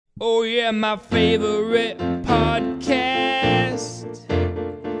Oh yeah, my favorite podcast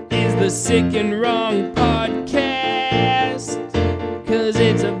is the Sick and Wrong podcast, 'cause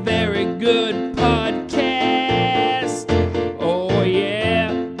it's a very good podcast. Oh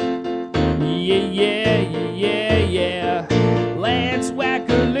yeah, yeah. Lance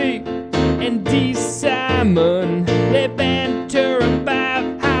Wackerly and Dee Simon, they banter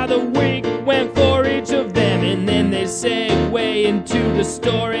about how the week went for each of them, and then they segue into the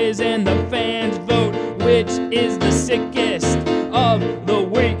stories and the fans vote which is the sickest of the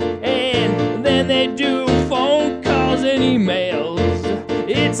week, and then they do phone calls and emails.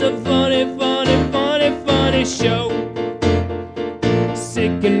 It's a funny show.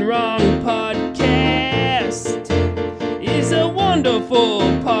 Sick and Wrong podcast is a wonderful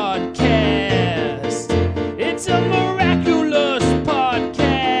podcast. It's a miraculous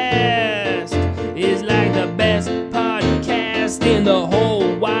podcast. It's like the best podcast in the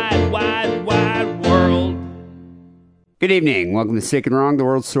whole wide world. Good evening. Welcome to Sick and Wrong, the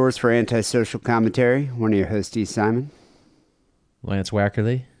world's source for antisocial commentary. One of your hosts, Dee Simon. Lance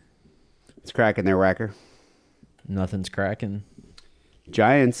Wackerly. It's cracking there, Whacker. Nothing's cracking.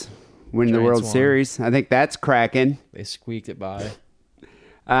 Giants win the World Series. I think that's cracking. They squeaked it by.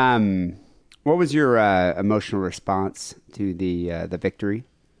 What was your emotional response to the victory?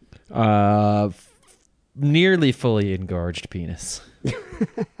 Nearly fully engorged penis.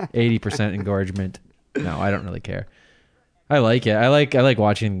 80% engorgement. No, I don't really care. I like it. I like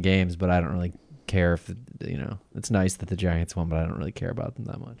watching games, but I don't really care if it's nice that the Giants won, but I don't really care about them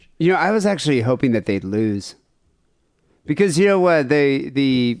that much. I was actually hoping that they'd lose. Because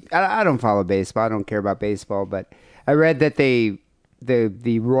I don't follow baseball. I don't care about baseball, but I read that the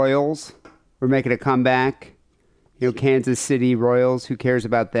Royals were making a comeback. Kansas City Royals. Who cares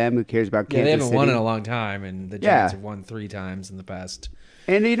about them? Who cares about Kansas City? They haven't won in a long time, and the Giants have won 3 times in the past.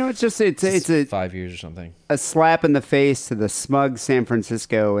 And it's a 5 years or something. A slap in the face to the smug San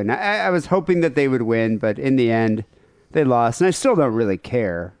Francisco. And I was hoping that they would win, but in the end, they lost. And I still don't really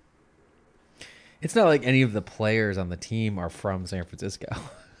care. It's not like any of the players on the team are from San Francisco.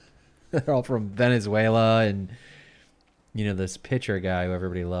 They're all from Venezuela, and this pitcher guy who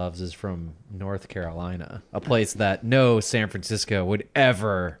everybody loves is from North Carolina, a place that no San Francisco would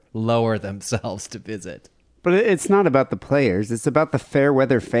ever lower themselves to visit. But it's not about the players. It's about the fair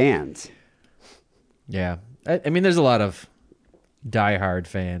weather fans. Yeah. I mean, there's a lot of diehard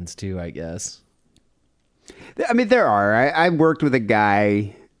fans, too, I guess. I mean, there are. I worked with a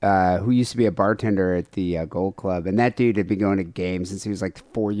guy who used to be a bartender at the Gold Club, and that dude had been going to games since he was like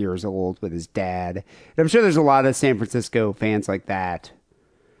 4 years old with his dad. And I'm sure there's a lot of San Francisco fans like that.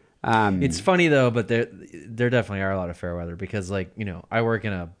 It's funny though, but there definitely are a lot of fair weather because, I work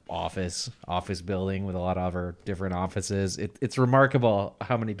in a office building with a lot of other different offices. It's remarkable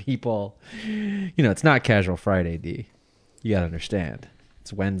how many people, it's not Casual Friday, D. You gotta understand,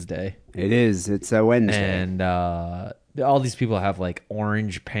 it's Wednesday. It is. It's a Wednesday, and all these people have like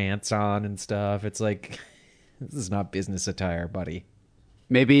orange pants on and stuff. It's like this is not business attire, buddy.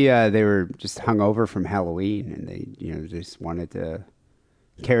 Maybe they were just hungover from Halloween, and they just wanted to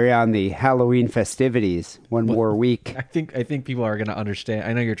carry on the Halloween festivities one more week. I think people are going to understand.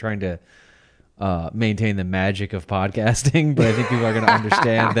 I know you're trying to maintain the magic of podcasting, but I think people are going to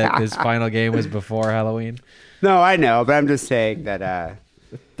understand that this final game was before Halloween. No, I know, but I'm just saying that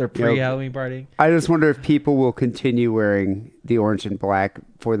they're pre-Halloween partying. I just wonder if people will continue wearing the orange and black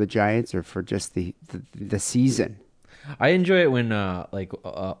for the Giants or for just the season. I enjoy it when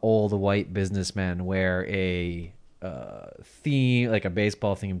old white businessmen wear a theme, like a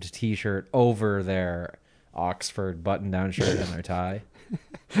baseball themed T-shirt over their Oxford button-down shirt and their tie.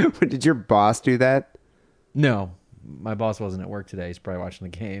 Did your boss do that? No, my boss wasn't at work today. He's probably watching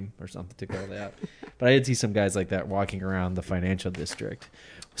the game or something to call that. But I did see some guys like that walking around the financial district.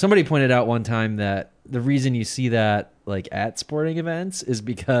 Somebody pointed out one time that the reason you see that at sporting events is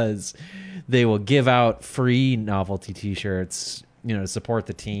because they will give out free novelty T-shirts, to support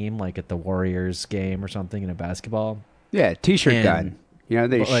the team, like at the Warriors game or something in a basketball. Yeah, T-shirt gun.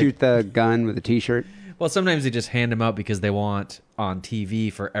 They shoot the gun with a T-shirt. Well, sometimes they just hand them out because they want on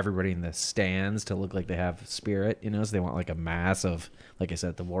TV for everybody in the stands to look like they have spirit, so they want a mass of, like I said,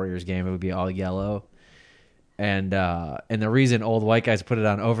 at the Warriors game, it would be all yellow. And the reason old white guys put it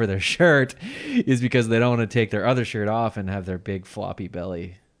on over their shirt is because they don't want to take their other shirt off and have their big floppy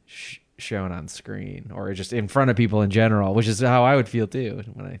belly shown on screen or just in front of people in general, which is how I would feel too.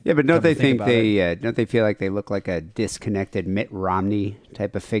 But don't they think they don't they feel like they look like a disconnected Mitt Romney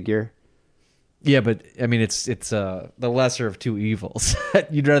type of figure? Yeah, but I mean, it's the lesser of two evils.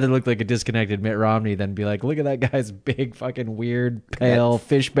 You'd rather look like a disconnected Mitt Romney than be like, look at that guy's big, fucking weird, pale,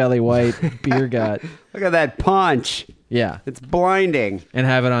 fish belly white beer gut. Look at that punch. Yeah, It's blinding. and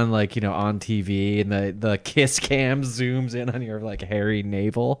have it on like on TV, and the kiss cam zooms in on your like hairy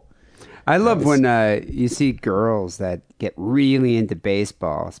navel. I love when you see girls that get really into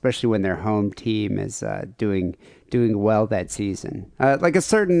baseball, especially when their home team is doing well that season. Like a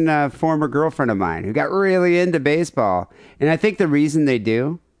certain former girlfriend of mine who got really into baseball. And I think the reason they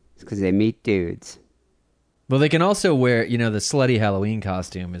do is because they meet dudes. Well, they can also wear, the slutty Halloween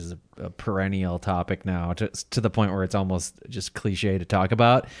costume is a perennial topic now, to the point where it's almost just cliche to talk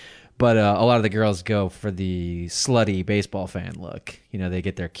about. But a lot of the girls go for the slutty baseball fan look. They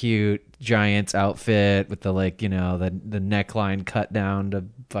get their cute Giants outfit with the the neckline cut down to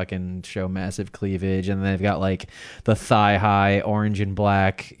fucking show massive cleavage, and they've got like the thigh high orange and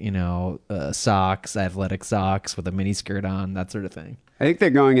black, socks, athletic socks with a mini skirt on, that sort of thing. I think they're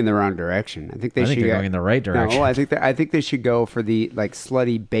going in the wrong direction. I think they're going in the right direction. No, I think they should go for the like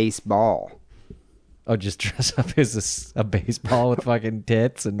slutty baseball. Oh, just dress up as a baseball with fucking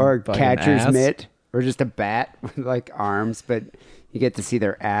tits and Or a fucking catcher's ass. mitt. Or just a bat with like arms, but you get to see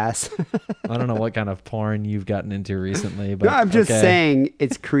their ass. I don't know what kind of porn you've gotten into recently, but No, I'm just okay. saying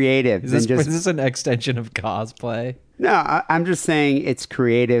it's creative. Is this an extension of cosplay? No, I'm just saying it's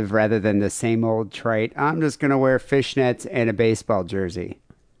creative rather than the same old trite. I'm just going to wear fishnets and a baseball jersey.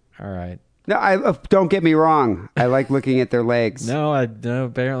 All right. No, don't get me wrong. I like looking at their legs. No,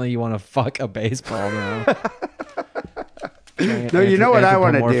 apparently you want to fuck a baseball now. No, you know what I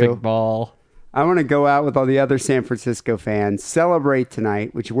want to do? Anthropomorphic ball. I want to go out with all the other San Francisco fans, celebrate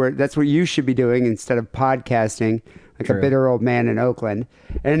tonight, that's what you should be doing instead of podcasting like True. a bitter old man in Oakland.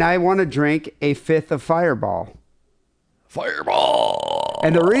 And I want to drink a fifth of Fireball. Fireball.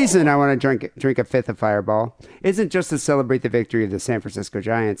 And the reason I want to drink a fifth of Fireball isn't just to celebrate the victory of the San Francisco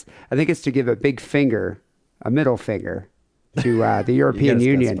Giants. I think it's to give a middle finger, to the European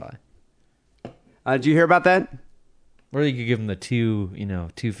You gotta Union. specify. Did you hear about that? Or you could give him the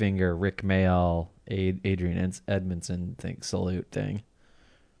two finger Rick Mayall, Adrian Edmondson salute thing,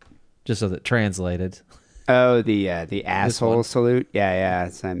 just so that translated. Oh, the asshole one. salute. Yeah.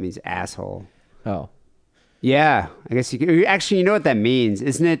 So that means asshole. Oh, Yeah, I guess you could. Actually, you know what that means,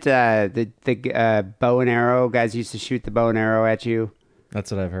 isn't it? The bow and arrow guys used to shoot the bow and arrow at you.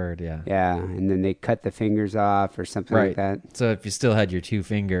 that's what I've heard. Yeah. Yeah, and then they cut the fingers off or something like that. So if you still had your two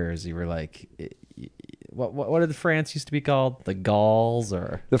fingers, you were like, what did France used to be called? The Gauls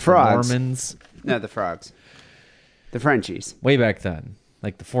or The frogs. Normans? No, the frogs, the Frenchies. Way back then,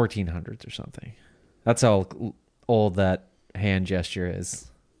 like the 1400s or something. That's how old that hand gesture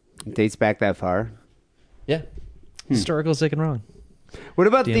is. It dates back that far. Yeah. Historical sick and wrong. What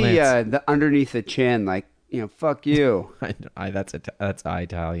about Dee and Lance. the underneath the chin, like fuck you? That's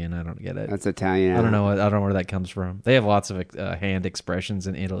Italian. I don't get it. That's Italian. I don't know. I don't know where that comes from. They have lots of hand expressions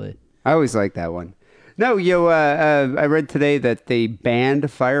in Italy. I always like that one. No, I read today that they banned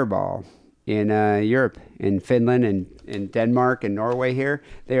Fireball in Europe, in Finland, and in Denmark and Norway. Here,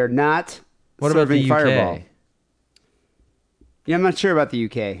 they are not What about serving the UK? Fireball. Yeah, I'm not sure about the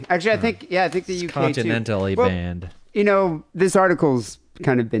UK. Actually, I think the UK Continentally too. Well, banned. This article's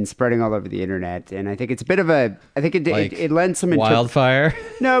kind of been spreading all over the internet, and I think it's a bit of a. I think it lends some wildfire.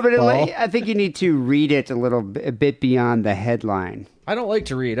 No, but Ball? I think you need to read it a bit beyond the headline. I don't like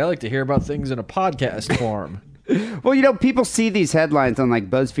to read. I like to hear about things in a podcast form. Well, people see these headlines on like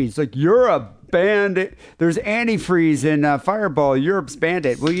BuzzFeed. It's like Europe banned it. There's antifreeze in Fireball. Europe's banned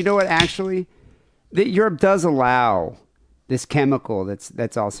it. Well, you know what? Actually, Europe does allow this chemical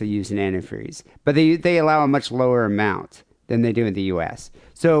that's also used in antifreeze, but they allow a much lower amount than they do in the U.S.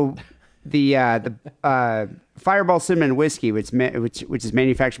 So the Fireball Cinnamon Whiskey, which is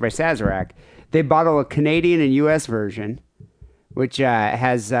manufactured by Sazerac, they bottle a Canadian and U.S. version, which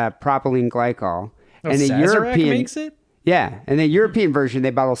has propylene glycol. And the Sazerac European makes it? Yeah, and the European version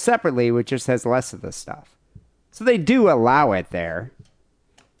they bottle separately, which just has less of this stuff. So they do allow it there.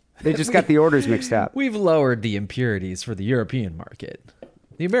 They just got the orders mixed up. We've lowered the impurities for the European market.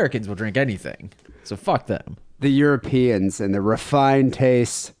 The Americans will drink anything, so fuck them. The Europeans and the refined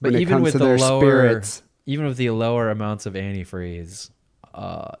tastes when it comes to their spirits. Even with the lower amounts of antifreeze,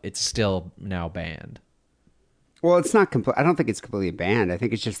 it's still now banned. Well, it's not complete. I don't think it's completely banned. I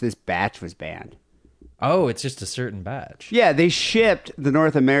think it's just this batch was banned. Oh, it's just a certain batch. Yeah, they shipped the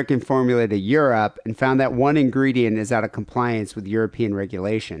North American formula to Europe and found that one ingredient is out of compliance with European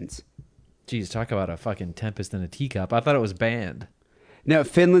regulations. Jeez, talk about a fucking tempest in a teacup. I thought it was banned. No,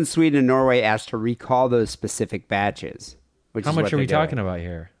 Finland, Sweden, and Norway asked to recall those specific batches. How much are we talking about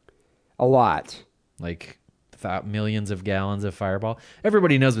here? A lot. Like millions of gallons of Fireball.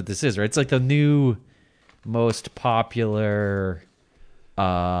 Everybody knows what this is, right? It's like the new most popular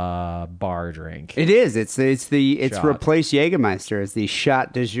bar drink. It is. It's Shot. replaced Jägermeister as the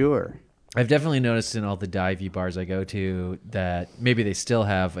shot du jour. I've definitely noticed in all the divey bars I go to that maybe they still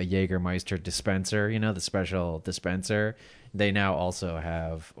have a Jägermeister dispenser, you know, the special dispenser. They now also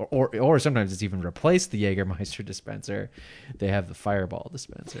have, or sometimes it's even replaced the Jägermeister dispenser. They have the Fireball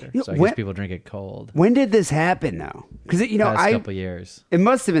dispenser. So I guess people drink it cold. When did this happen, though? Because, Past couple years. It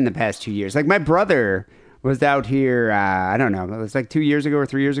must have been the past 2 years. Like, my brother was out here, I don't know, it was like 2 years ago or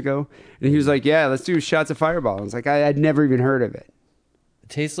 3 years ago. And he was like, yeah, let's do shots of Fireball. I was like, I'd never even heard of it. It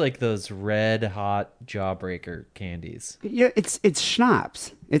tastes like those red hot jawbreaker candies. Yeah, it's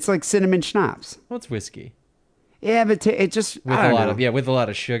schnapps. It's like cinnamon schnapps. Well, it's whiskey. Yeah, but it just With I a don't lot know. with a lot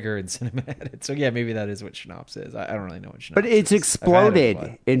of sugar and cinnamon added. So yeah, maybe that is what schnapps is. I don't really know what schnapps But it's is.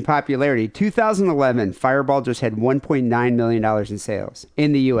 exploded in popularity. 2011, Fireball just had $1.9 million in sales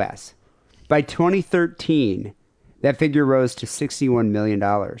in the U.S. By 2013, that figure rose to $61 million.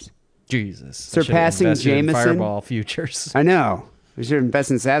 Jesus. Surpassing I should've invested in Jameson. Fireball futures. I know. We should invest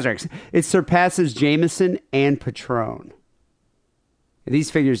in Sazerac. It surpasses Jameson and Patron.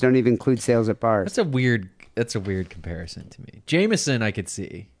 These figures don't even include sales at bars. That's a weird comparison to me. Jameson, I could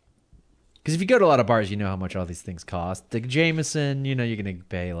see. Because if you go to a lot of bars, you know how much all these things cost. The Jameson, you know, you're going to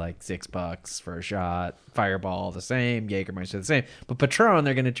pay like $6 for a shot. Fireball, the same. Jägermeister, the same. But Patron,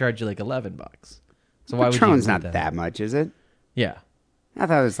 they're going to charge you like $11. So why would you Patron's do not that much, is it? Yeah. I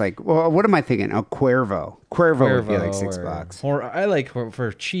thought it was like, well, what am I thinking? Oh, Cuervo. Cuervo would be like $6. Or I like,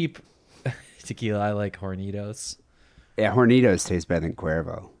 for cheap tequila, I like Hornitos. Yeah, Hornitos taste better than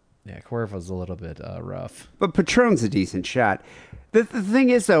Cuervo. Yeah, Cuervo's a little bit rough. But Patron's a decent shot. The thing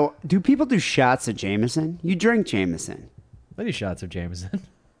is, though, do people do shots of Jameson? You drink Jameson. I do shots of Jameson.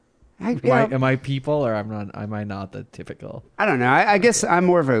 Yeah. Am I people or am I not the typical? I don't know. I guess I'm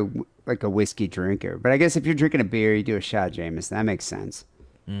more of a whiskey drinker. But I guess if you're drinking a beer, you do a shot of Jameson. That makes sense.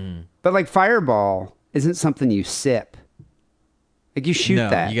 But like Fireball isn't something you sip. Like you shoot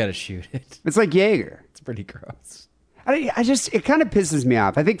that. You got to shoot it. It's like Jaeger. It's pretty gross. It kind of pisses me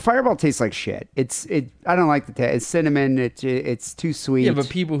off. I think Fireball tastes like shit. I don't like the taste. It's cinnamon. It's too sweet. Yeah, but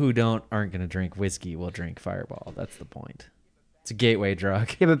people who aren't going to drink whiskey will drink Fireball. That's the point. It's a gateway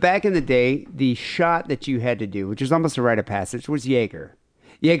drug. Yeah, but back in the day, the shot that you had to do, which was almost a rite of passage, was Jaeger.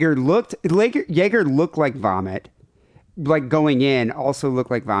 Jaeger looked like vomit. Like going in, also looked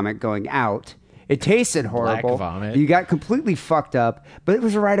like vomit going out. It tasted horrible. Black vomit. You got completely fucked up, but it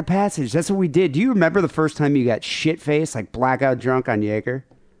was a rite of passage. That's what we did. Do you remember the first time you got shit-faced, like blackout drunk on Jaeger?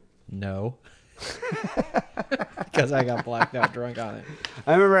 No. Because I got blacked out drunk on it.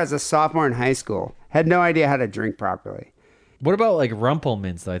 I remember as a sophomore in high school, had no idea how to drink properly. What about like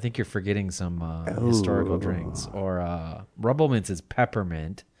Rumpelmints, though? I think you're forgetting some historical drinks. Or Rumpelmints is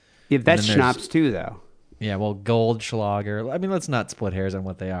peppermint. Yeah, that's schnapps too, though. Yeah, well, Goldschlager. I mean, let's not split hairs on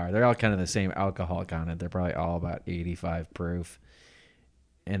what they are. They're all kind of the same alcohol content. They're probably all about 85 proof.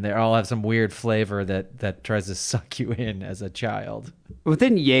 And they all have some weird flavor that tries to suck you in as a child.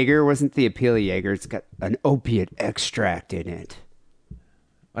 Within Jaeger, wasn't the appeal of Jaeger, it's got an opiate extract in it.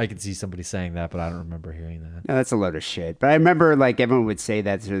 I could see somebody saying that, but I don't remember hearing that. No, that's a load of shit. But I remember like everyone would say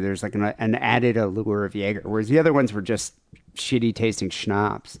that, so there's like an added allure of Jaeger, whereas the other ones were just shitty tasting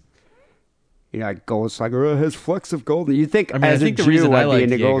schnapps. You know, like Goldschlager, it has flecks of gold. You think as a Jew I'd be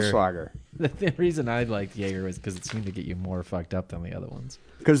into Goldschlager. The reason I liked Jaeger was because it seemed to get you more fucked up than the other ones.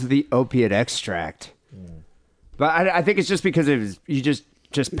 Because of the opiate extract. But I think it's just because you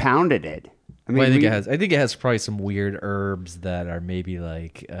just pounded it. I mean, I think it has probably some weird herbs that are maybe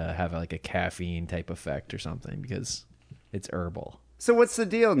like have like a caffeine type effect or something because it's herbal. So what's the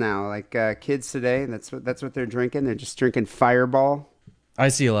deal now? Like kids today, that's what they're drinking. They're just drinking Fireball. I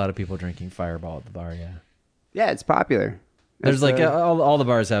see a lot of people drinking Fireball at the bar. Yeah, yeah, it's popular. There's like all the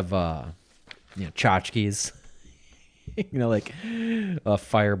bars have tchotchkes. Like a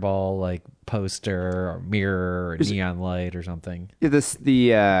Fireball like poster or mirror or neon light or something.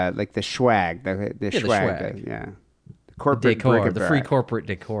 Yeah, like the swag, the swag. The corporate decor, the free corporate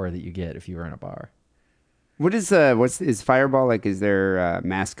decor that you get if you were in a bar. What is Fireball like? Is their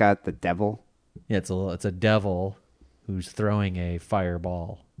mascot the devil? Yeah, it's a devil who's throwing a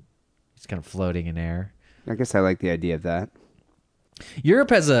fireball. It's kind of floating in air. I guess I like the idea of that.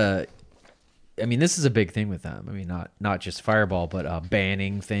 Europe has this is a big thing with them. I mean, not just Fireball, but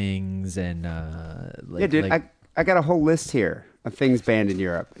banning things and yeah, dude. I got a whole list here of things banned in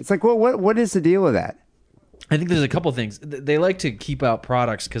Europe. It's like, well, what is the deal with that? I think there's a couple things. They like to keep out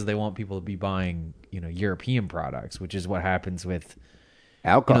products because they want people to be buying, European products, which is what happens with,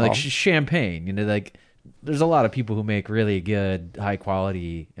 Alcohol. like champagne. Like there's a lot of people who make really good, high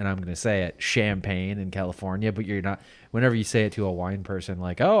quality, and I'm going to say it, champagne in California, but you're not. Whenever you say it to a wine person,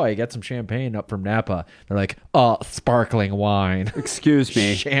 like, "Oh, I get some champagne up from Napa," they're like, "Oh, sparkling wine." Excuse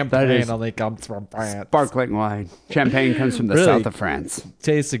me. Champagne only comes from France. Sparkling wine. Champagne comes from the Really? south of France.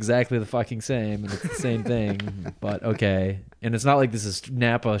 Tastes exactly the fucking same, and it's the same thing, but okay. And it's not like this is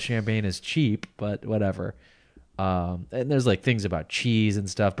Napa champagne is cheap, but whatever. And there's like things about cheese and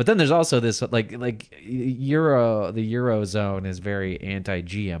stuff, but then there's also this like the Eurozone is very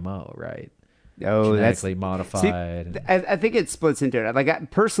anti-GMO, right? Oh, Genetically See, modified. I think it splits into it.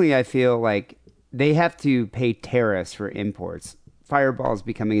 Like personally, I feel like they have to pay tariffs for imports. Fireball's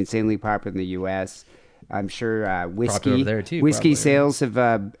becoming insanely popular in the U.S. I'm sure whiskey over there too, whiskey probably. sales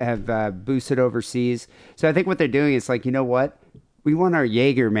have boosted overseas. So I think what they're doing is like, you know what? We want our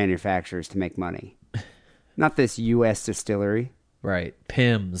Jaeger manufacturers to make money, not this U.S. distillery. Right.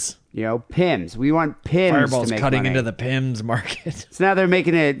 Pims. Pims. We want Pims Fireball's to make cutting money. into the Pims market. So now they're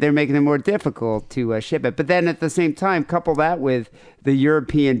making it more difficult to ship it. But then at the same time, couple that with the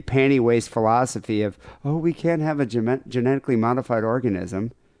European panty waste philosophy of, oh, we can't have a genetically modified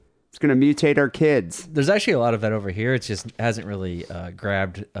organism. It's going to mutate our kids. There's actually a lot of that over here. It just hasn't really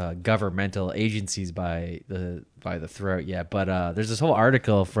grabbed governmental agencies by the throat yet. But there's this whole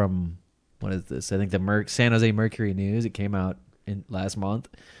article from, what is this? I think the San Jose Mercury News. It came out last month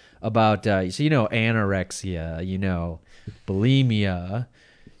about anorexia, bulimia,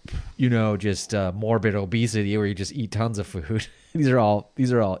 just morbid obesity where you just eat tons of food. These are all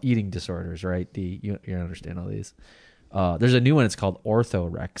eating disorders, right? You understand all these. There's a new one. It's called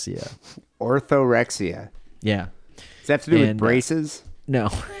orthorexia. Orthorexia. Yeah. Does that have to do with braces? No.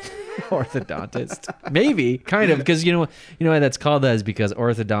 Orthodontist. Maybe, kind of, because you know why that's called that is because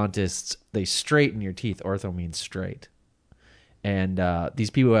orthodontists, they straighten your teeth. Ortho means straight. And these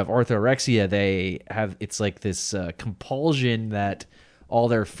people who have orthorexia, it's like this compulsion that all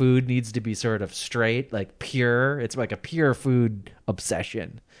their food needs to be sort of straight, like pure. It's like a pure food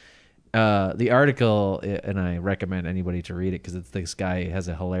obsession. The article, and I recommend anybody to read it because this guy has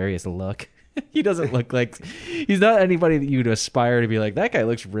a hilarious look. He doesn't look like, he's not anybody that you'd aspire to be like, that guy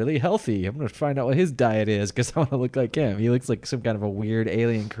looks really healthy. I'm going to find out what his diet is because I want to look like him. He looks like some kind of a weird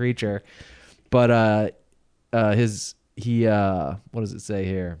alien creature. But what does it say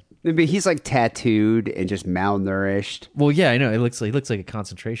here? Maybe he's like tattooed and just malnourished. Well, yeah, I know. He looks like a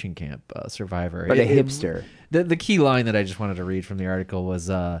concentration camp survivor. But a hipster. The key line that I just wanted to read from the article was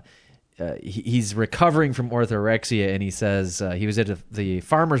he's recovering from orthorexia, and he says he was at the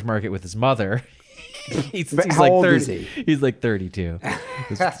farmer's market with his mother. he's how like old 30, is he? He's like 32. It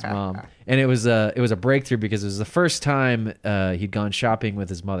was with his mom, and it was a breakthrough because it was the first time he'd gone shopping with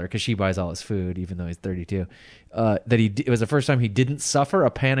his mother because she buys all his food, even though he's 32. It was the first time he didn't suffer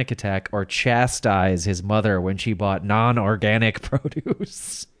a panic attack or chastise his mother when she bought non-organic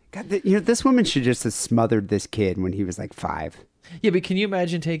produce. God, this woman should just have smothered this kid when he was like 5. Yeah, but can you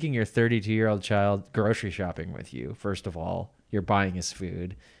imagine taking your 32-year-old child grocery shopping with you? First of all, you're buying his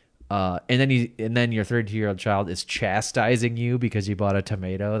food, and then your 32-year-old child is chastising you because you bought a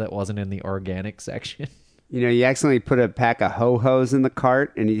tomato that wasn't in the organic section. You accidentally put a pack of ho-hos in the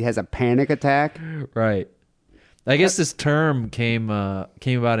cart, and he has a panic attack. Right. I guess this term came about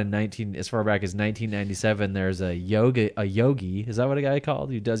as far back as 1997. There's a yogi. Is that what a guy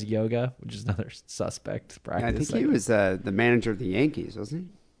called who does yoga? Which is another suspect practice. I think he was the manager of the Yankees, wasn't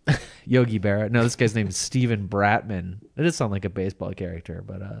he? Yogi Berra. No, this guy's name is Steven Bratman. It does sound like a baseball character,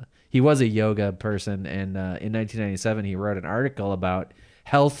 but he was a yoga person. And in 1997, he wrote an article about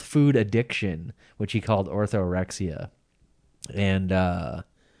health food addiction, which he called orthorexia. And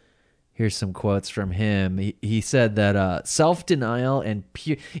here's some quotes from him. He said that self-denial and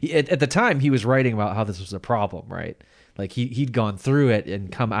at the time he was writing about how this was a problem, right? Like he'd gone through it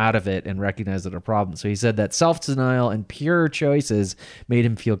and come out of it and recognized it a problem. So he said that self-denial and pure choices made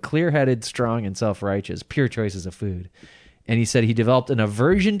him feel clear-headed, strong, and self-righteous. Pure choices of food. And he said he developed an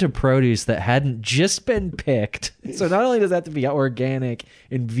aversion to produce that hadn't just been picked. So not only does it have to be organic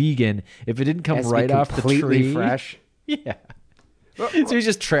and vegan, if it didn't come right off the tree, fresh. Yeah. So he's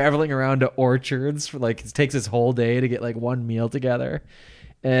just traveling around to orchards for it takes his whole day to get one meal together.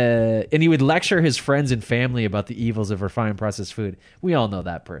 And he would lecture his friends and family about the evils of refined processed food. We all know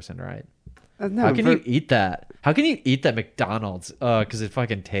that person, right? No, How can you eat that? How can you eat that McDonald's? Because it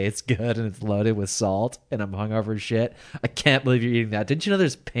fucking tastes good and it's loaded with salt and I'm hungover as shit. I can't believe you're eating that. Didn't you know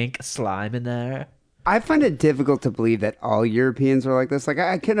there's pink slime in there? I find it difficult to believe that all Europeans are like this.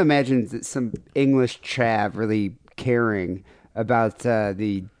 I can imagine that some English chav really caring about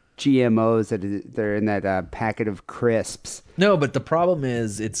the GMOs that they're in that packet of crisps. No, but the problem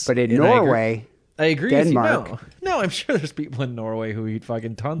is it's. But in and Norway, I agree Denmark. with you. No, I'm sure there's people in Norway who eat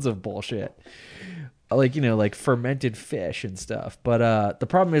fucking tons of bullshit. Like, like fermented fish and stuff. But the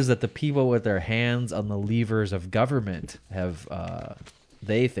problem is that the people with their hands on the levers of government have,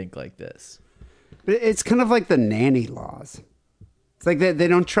 they think like this. But it's kind of like the nanny laws. It's like they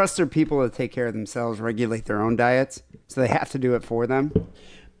don't trust their people to take care of themselves, regulate their own diets, so they have to do it for them.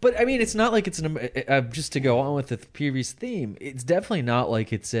 But I mean, it's not like it's just to go on with the previous theme. It's definitely not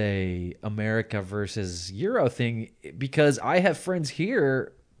like it's a America versus Euro thing, because I have friends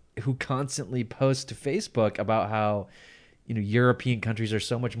here who constantly post to Facebook about how, European countries are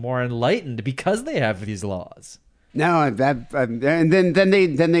so much more enlightened because they have these laws. No, and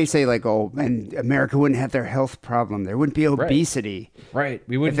then they say like, oh, and America wouldn't have their health problem. There wouldn't be obesity. Right.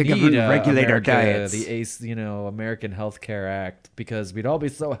 We wouldn't if the need government regulate our diets. The American Health Care Act, because we'd all be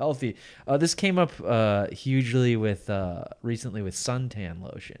so healthy. This came up hugely with recently with suntan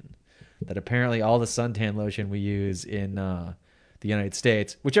lotion. That apparently all the suntan lotion we use in the United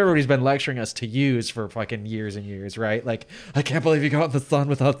States, which everybody's been lecturing us to use for fucking years and years, right? Like, I can't believe you go out in the sun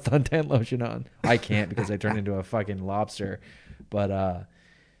without suntan lotion on. I can't, because I turn into a fucking lobster. But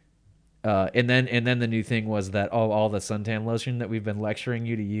and then the new thing was that all the suntan lotion that we've been lecturing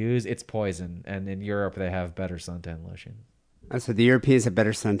you to use, it's poison. And in Europe they have better suntan lotion. So the Europeans have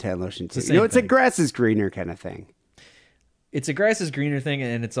better suntan lotion too. It's a thing. grass is greener kind of thing. It's a grass is greener thing,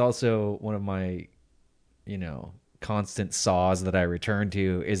 and it's also one of my, constant saws that I return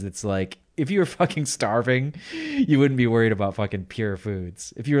to is it's like, if you were fucking starving, you wouldn't be worried about fucking pure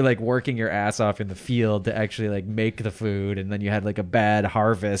foods. If you were like working your ass off in the field to actually like make the food, and then you had like a bad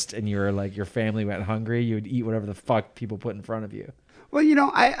harvest and you were like, your family went hungry, you would eat whatever the fuck people put in front of you.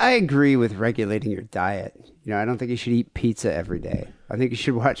 Well, I agree with regulating your diet. I don't think you should eat pizza every day. I think you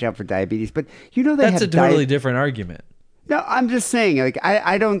should watch out for diabetes. But that's a totally different argument. No, I'm just saying, like,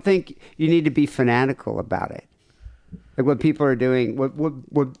 I don't think you need to be fanatical about it. Like what people are doing,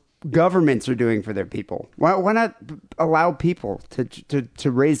 what governments are doing for their people. Why not allow people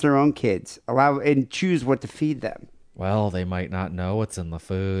to raise their own kids, allow and choose what to feed them? Well, they might not know what's in the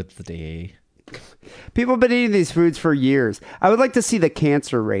food, Dee. People have been eating these foods for years. I would like to see the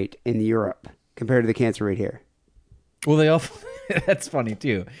cancer rate in Europe compared to the cancer rate here. Well, they all. That's funny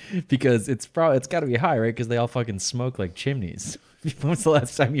too, because it's got to be high, right? Because they all fucking smoke like chimneys. When was the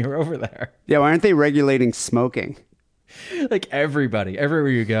last time you were over there? Yeah, why aren't they regulating smoking? Like everywhere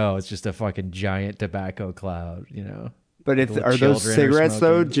you go, it's just a fucking giant tobacco cloud, But are those cigarettes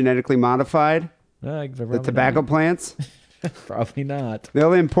though genetically modified? The tobacco plants? Probably not.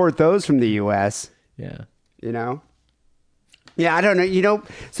 They'll import those from the U.S. Yeah. Yeah, I don't know.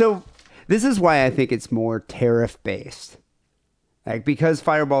 So this is why I think it's more tariff based. Like, because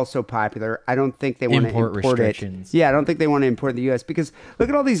Fireball is so popular, I don't think they want to import restrictions. it. Yeah, I don't think they want to import the U.S. because look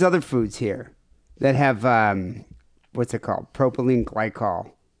at all these other foods here that have what's it called? Propylene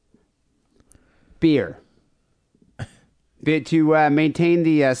glycol. Beer. To maintain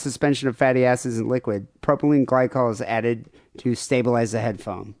the suspension of fatty acids in liquid, propylene glycol is added to stabilize the head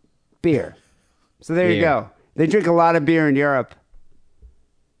foam. Beer. So there you go. They drink a lot of beer in Europe.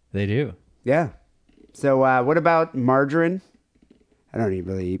 They do. Yeah. So what about margarine? I don't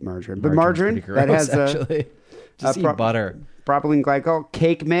really eat margarine, but margarine gross, that has actually. Just eat butter. Propylene glycol,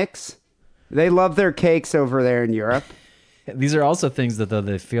 cake mix. They love their cakes over there in Europe. These are also things that, though,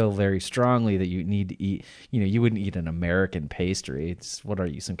 they feel very strongly that you need to eat. You wouldn't eat an American pastry. What are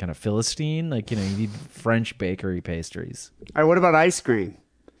you, some kind of Philistine? Like, you need French bakery pastries. All right, what about ice cream?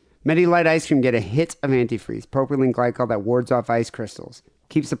 Many light ice cream get a hit of antifreeze, propylene glycol that wards off ice crystals,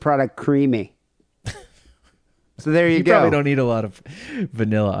 keeps the product creamy. So there you go. You probably don't eat a lot of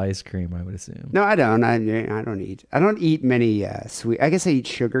vanilla ice cream, I would assume. No, I don't. I don't eat many sweet. I guess I eat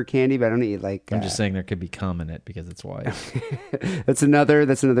sugar candy, but I don't eat like. I'm just saying there could be cum in it because it's white. That's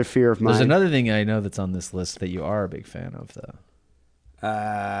another fear of mine. There's another thing I know that's on this list that you are a big fan of,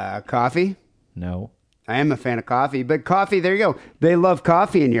 though. Coffee? No. I am a fan of coffee, but coffee. There you go. They love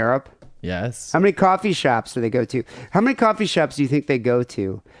coffee in Europe. Yes. How many coffee shops do they go to? How many coffee shops do you think they go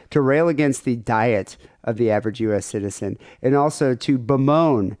to rail against the diet of the average U.S. citizen and also to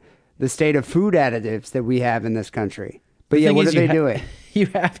bemoan the state of food additives that we have in this country? But yeah, what are they doing? You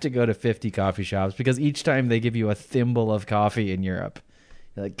have to go to 50 coffee shops because each time they give you a thimble of coffee in Europe.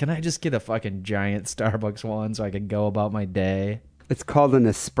 You're like, can I just get a fucking giant Starbucks one so I can go about my day? It's called an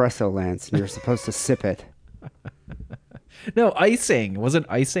espresso, Lance, and you're supposed to sip it. No, icing. Wasn't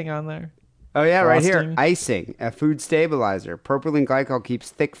icing on there? Oh, yeah, right here. Frosting? Icing, a food stabilizer. Propylene glycol keeps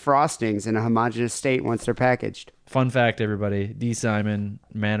thick frostings in a homogeneous state once they're packaged. Fun fact, everybody. D. Simon,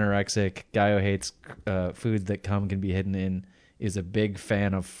 manorexic, guy who hates food that cum can be hidden in, is a big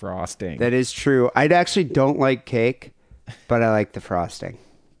fan of frosting. That is true. I actually don't like cake, but I like the frosting.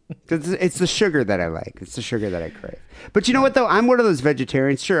 It's the sugar that I like. It's the sugar that I crave. But you know what, though? I'm one of those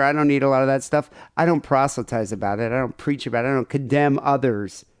vegetarians. Sure, I don't eat a lot of that stuff. I don't proselytize about it. I don't preach about it. I don't condemn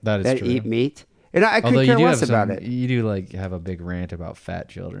others That is true. eat meat. And I could Although care you do less have about it. you do like have a big rant about fat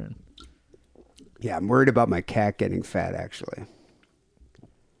children. Yeah, I'm worried about my cat getting fat, actually.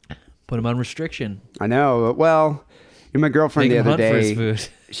 Put him on restriction. I know. Well, my girlfriend Make the him other hunt for his day, food.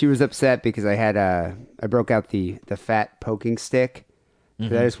 she was upset because I broke out the fat poking stick.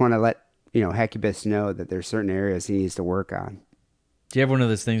 Mm-hmm. So I just want to let, Hecubus know that there's certain areas he needs to work on. Do you have one of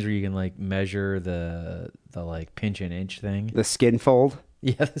those things where you can like measure the like pinch and inch thing? The skin fold.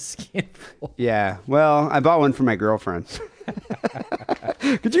 Yeah, the skin fold. Yeah. Well, I bought one for my girlfriend.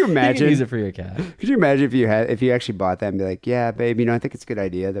 Could you You imagine? can use it for your cat. Could you imagine if you actually bought that and be like, yeah, babe, I think it's a good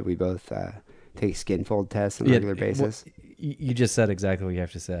idea that we both take skin fold tests on a regular basis. You just said exactly what you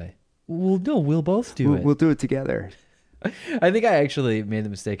have to say. Well, no, we'll both do it. We'll do it together. I think I actually made the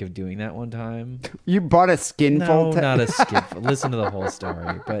mistake of doing that one time. You bought a skin fold test? Not a skin fold. Listen to the whole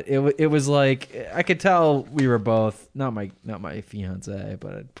story. But it was like, I could tell we were both, not my fiance,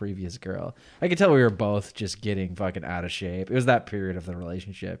 but a previous girl. I could tell we were both just getting fucking out of shape. It was that period of the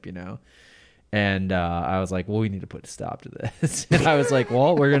relationship, And I was like, well, we need to put a stop to this. And I was like,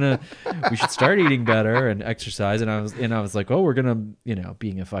 well, we should start eating better and exercise. And I was like, oh, we're going to,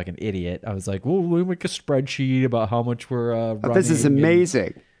 being a fucking idiot. I was like, well, we'll make a spreadsheet about how much we're running. This is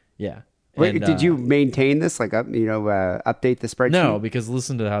amazing. Yeah. Wait, And, did you maintain this? Like, update the spreadsheet? No, because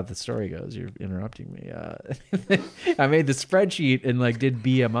listen to how the story goes. You're interrupting me. I made the spreadsheet and like did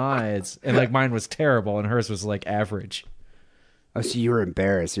BMIs, and like mine was terrible and hers was like average. Oh, so you were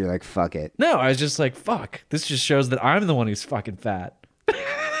embarrassed. You're like, fuck it. No, I was just like, fuck. This just shows that I'm the one who's fucking fat.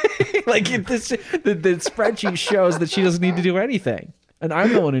 Like the spreadsheet shows that she doesn't need to do anything, and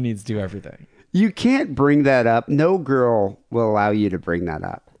I'm the one who needs to do everything. You can't bring that up. No girl will allow you to bring that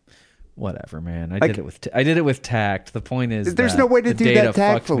up. Whatever, man. I did it with tact. The point is, there's no way to do that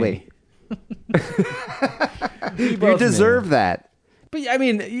tactfully. You deserve that. But I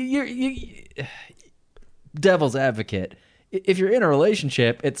mean, you devil's advocate. If you're in a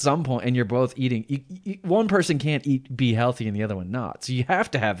relationship at some point and you're both eating, one person can't be healthy and the other one not. So you have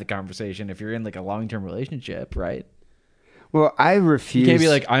to have the conversation if you're in like a long-term relationship, right? Well, I refuse. You can't be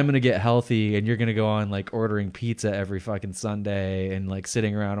like, I'm going to get healthy and you're going to go on like ordering pizza every fucking Sunday and like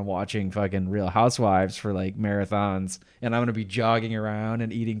sitting around and watching fucking Real Housewives for like marathons. And I'm going to be jogging around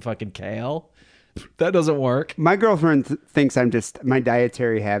and eating fucking kale. That doesn't work. My girlfriend thinks my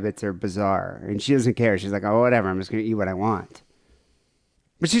dietary habits are bizarre, and she doesn't care. She's like, oh, whatever, I'm just going to eat what I want.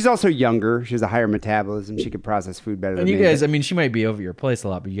 But she's also younger. She has a higher metabolism. She can process food better than me. And you guys, I mean, she might be over your place a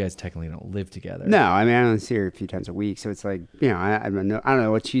lot, but you guys technically don't live together. No, I mean, I only see her a few times a week, so it's like, I don't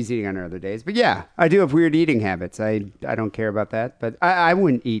know what she's eating on her other days. But yeah, I do have weird eating habits. I don't care about that, but I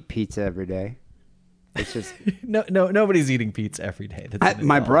wouldn't eat pizza every day. It's just nobody's eating pizza every day.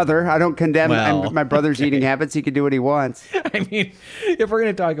 My brother. I don't condemn my brother's eating habits. He can do what he wants. I mean, if we're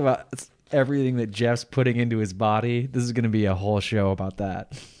going to talk about everything that Jeff's putting into his body, this is going to be a whole show about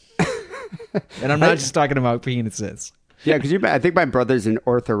that. And I'm not just talking about penises. Yeah, because I think my brother's an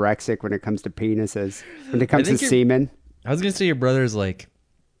orthorexic when it comes to penises. When it comes to semen. I was going to say your brother's like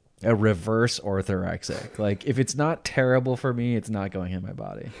a reverse orthorexic. Like, if it's not terrible for me, it's not going in my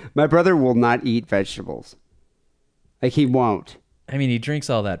body. My brother will not eat vegetables. Like, he won't. I mean, he drinks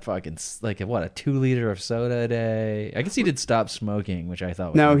all that fucking, like, what, a 2 liter of soda a day? I guess he did stop smoking, which I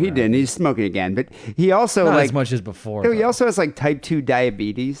thought was No, he didn't. He's smoking again. But he also, not as much as before. No, he also has, like, type 2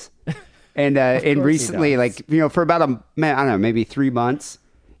 diabetes. And recently, like, for about, I don't know, maybe 3 months,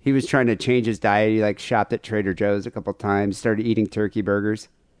 he was trying to change his diet. He, like, shopped at Trader Joe's a couple times, started eating turkey burgers.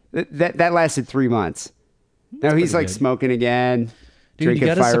 That lasted 3 months. Now he's like smoking again,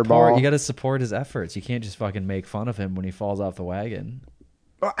 drinking Fireball. You got to support his efforts. You can't just fucking make fun of him when he falls off the wagon.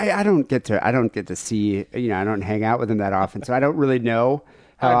 Well, I don't get to see. I don't hang out with him that often, so I don't really know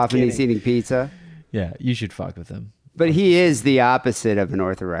how often he's eating pizza. Yeah, you should fuck with him. But he is the opposite of an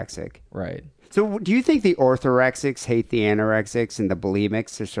orthorexic, right? So do you think the orthorexics hate the anorexics and the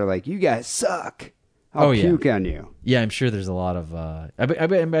bulimics? They're sort of like, you guys suck. I'll puke on you. Yeah, I'm sure there's a lot of... I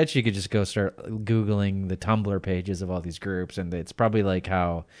bet you could just go start Googling the Tumblr pages of all these groups, and it's probably like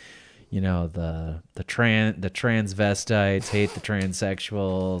how, the transvestites hate the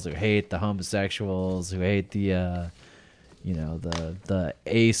transsexuals, who hate the homosexuals, who hate the the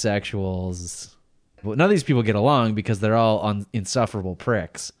asexuals. Well, none of these people get along because they're all insufferable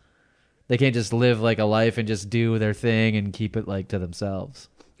pricks. They can't just live like a life and just do their thing and keep it like to themselves.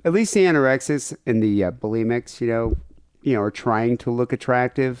 At least the anorexics and the bulimics, are trying to look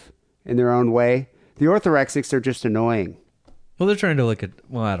attractive in their own way. The orthorexics are just annoying. Well, they're trying to look at.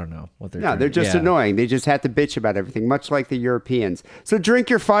 Well, I don't know what they're. No, they're just annoying. They just have to bitch about everything, much like the Europeans. So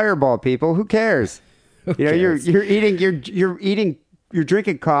drink your Fireball, people. Who cares? You're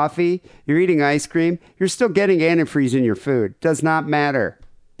drinking coffee. You're eating ice cream. You're still getting antifreeze in your food. Does not matter.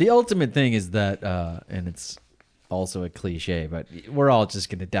 The ultimate thing is that, and it's also a cliche, but we're all just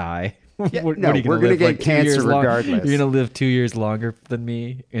gonna die. Yeah, What are you we're going to get cancer regardless. You're going to live 2 years longer than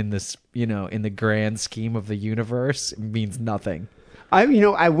me in this, in the grand scheme of the universe. It means nothing.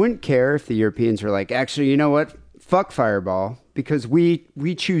 I wouldn't care if the Europeans were like, actually, you know what? Fuck Fireball because we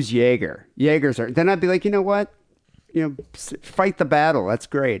choose Jaeger. Jaegers are. Then I'd be like, you know what? Fight the battle. That's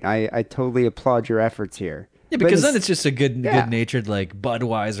great. I totally applaud your efforts here. Yeah, because then it's just a good-natured like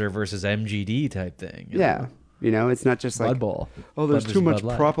Budweiser versus MGD type thing. Yeah. It's not just like Bud Bowl. Oh, there's too much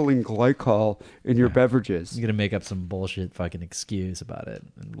propylene glycol in your beverages. You're gonna make up some bullshit fucking excuse about it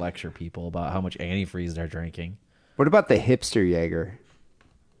and lecture people about how much antifreeze they're drinking. What about the hipster Jaeger?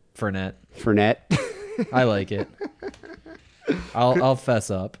 Fernet. I like it. I'll fess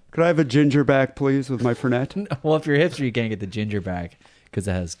up. Could I have a ginger back, please, with my Fernet? Well, if you're hipster, you can't get the ginger back because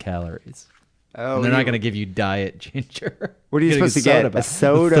it has calories. Oh, and they're not gonna give you diet ginger. What are you supposed to get? A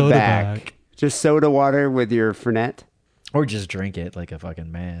soda back. Just soda water with your Fernet? Or just drink it like a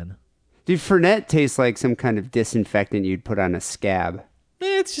fucking man. Dude, Fernet tastes like some kind of disinfectant you'd put on a scab.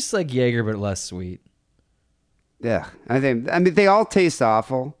 It's just like Jaeger, but less sweet. Yeah. I mean, they all taste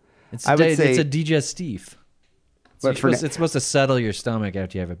awful. It's a digestif. It's supposed to settle your stomach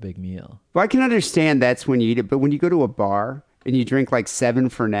after you have a big meal. Well, I can understand that's when you eat it, but when you go to a bar and you drink like 7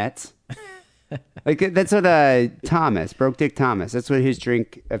 Fernets... Like that's what Broke Dick Thomas. That's what his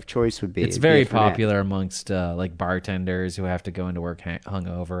drink of choice would be. It's very popular amongst like bartenders who have to go into work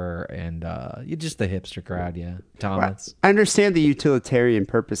hungover, and you just the hipster crowd. Yeah, Thomas. Well, I understand the utilitarian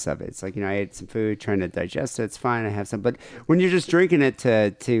purpose of it. It's like I ate some food, trying to digest it. It's fine. I have some, but when you're just drinking it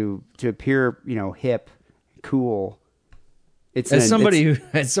to appear, hip, cool. As somebody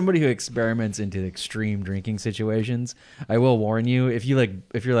who experiments into extreme drinking situations, I will warn you, if you're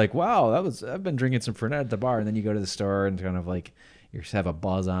like, wow, I've been drinking some Fernet at the bar, and then you go to the store and kind of like you just have a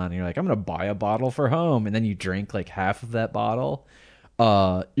buzz on, and you're like, I'm gonna buy a bottle for home, and then you drink like half of that bottle,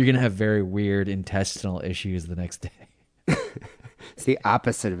 you're gonna have very weird intestinal issues the next day. It's the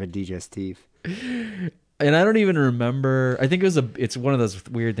opposite of a digestif. And I don't even remember. I think it's one of those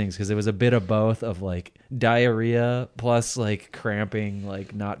weird things because it was a bit of both of like diarrhea plus like cramping,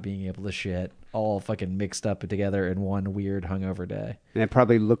 like not being able to shit, all fucking mixed up together in one weird hungover day. And it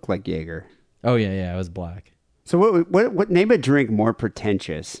probably looked like Jaeger. Oh yeah, it was black. So what name a drink more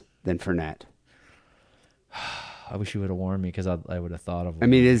pretentious than Fernet? I wish you would have warned me because I would have thought of one. I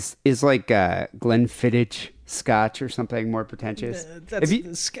mean, is like Glenfiddich Scotch or something more pretentious?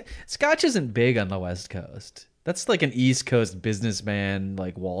 Scotch isn't big on the West Coast. That's like an East Coast businessman,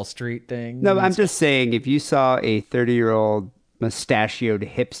 like Wall Street thing. No, I'm just saying, if you saw a 30-year-old mustachioed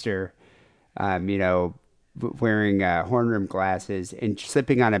hipster, wearing horn-rimmed glasses and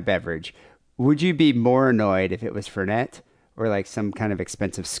sipping on a beverage, would you be more annoyed if it was Fernet or like some kind of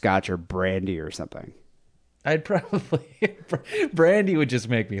expensive Scotch or brandy or something? I'd probably brandy would just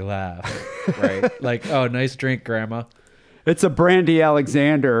make me laugh, right? Like, oh, nice drink, Grandma. It's a Brandy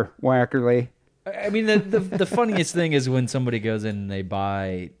Alexander, Wackerly. I mean, the funniest thing is when somebody goes in and they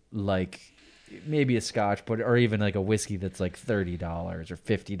buy like maybe a Scotch, or even like a whiskey that's like $30 or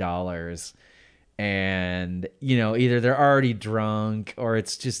 $50, and either they're already drunk or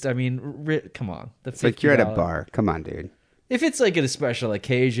it's just, I mean, come on, it's like you're at a bar. Come on, dude. If it's like at a special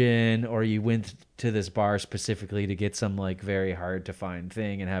occasion, or you went to this bar specifically to get some like very hard to find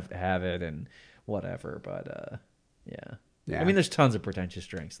thing and have it and whatever, but yeah. I mean, there's tons of pretentious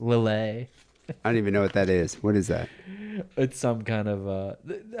drinks. Lillet. I don't even know what that is. What is that? It's some kind of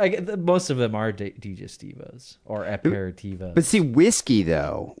most of them are digestivos or aperitivos. But see,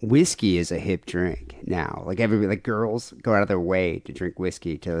 whiskey is a hip drink now. Like everybody, like girls go out of their way to drink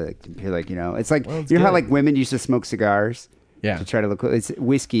whiskey to feel like it's like how like women used to smoke cigars. Yeah. To try to look,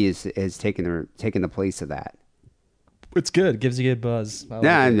 whiskey is taking the place of that. It's good. It gives you a good buzz.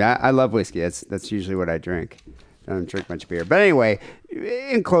 I love whiskey. That's usually what I drink. I don't drink much beer. But anyway,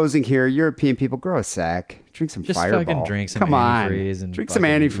 in closing here, European people, grow a sack. Drink some Fireball. Fucking drink some antifreeze. And drink some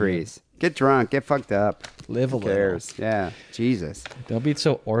antifreeze. Get drunk. Get fucked up. Live a Who cares? Yeah. Jesus. Don't be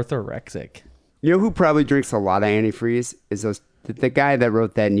so orthorexic. You know who probably drinks a lot of antifreeze is the guy that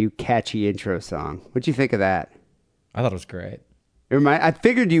wrote that new catchy intro song. What'd you think of that? I thought it was great. I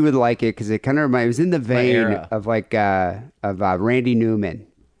figured you would like it because it kind of reminded. It was in the vein era. of Randy Newman.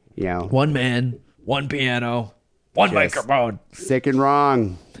 You know, One man, one piano, one microphone. Sick and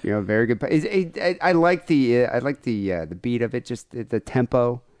Wrong. You know, very good. I like the beat of it, just the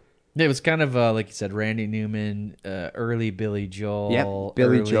tempo. It was kind of like you said, Randy Newman, early Billy Joel,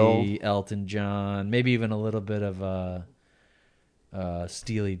 early Elton John, maybe even a little bit of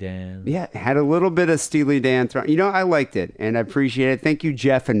Steely Dan. Yeah, had a little bit of Steely Dan. You know, I liked it and I appreciate it. Thank you,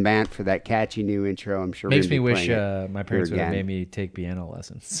 Jeff and Matt, for that catchy new intro. I'm sure Makes me wish my parents would have made me take piano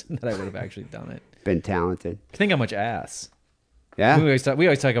lessons. That I would have actually done it. Been talented. Think how much ass. Yeah, we always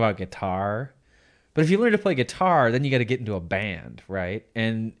talk about guitar. But if you learn to play guitar, then you got to get into a band, right?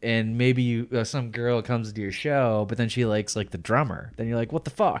 And maybe some girl comes to your show, but then she likes like the drummer. Then you're like, what the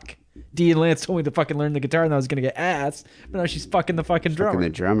fuck? Dee and Lance told me to fucking learn the guitar, and I was gonna get ass, but now she's fucking the fucking drummer. Fucking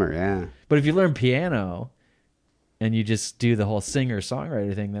the drummer, yeah. But if you learn piano, and you just do the whole singer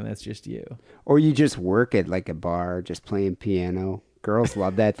songwriter thing, then that's just you. Or you just work at like a bar, just playing piano. Girls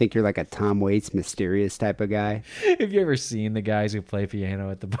love that. Think you're like a Tom Waits mysterious type of guy. Have you ever seen the guys who play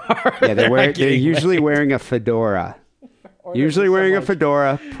piano at the bar? Yeah, they're usually wearing a fedora. Usually wearing a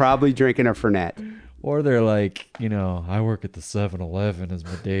fedora, probably drinking a Fernet. Or they're like, you know, I work at the 7-Eleven as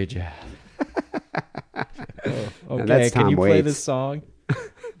my day job. Okay, that's can Tom you play Waits. this song?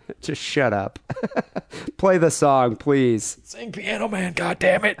 Just shut up. Play the song, please. Sing Piano Man,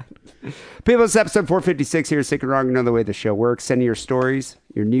 goddammit. People, it's episode 456 here. Sick and Wrong, you know the way the show works. Send in your stories,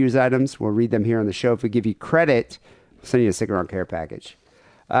 your news items. We'll read them here on the show. If we give you credit, we'll send you a Sick and Wrong care package.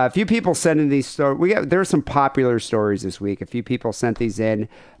 A few people sent in these stories. There are some popular stories this week. A few people sent these in.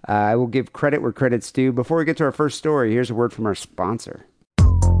 I will give credit where credit's due. Before we get to our first story, here's a word from our sponsor.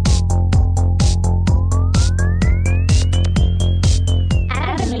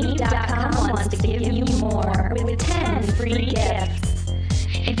 AdamandEve.com wants to give you more with 10 free gifts.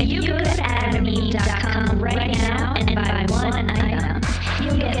 If you go to AdamandEve.com right now and buy one item,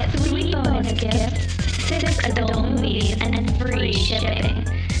 you'll get 3 bonus gifts, 6 adult movies, and free shipping.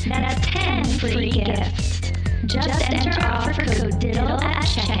 That's 10 free gifts. Just enter offer code DIDDLE at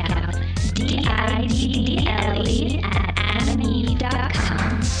checkout. DIDDLE at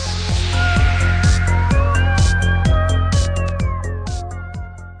AdamandEve.com.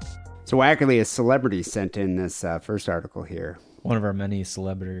 So Wackerly, a celebrity, sent in this first article here. One of our many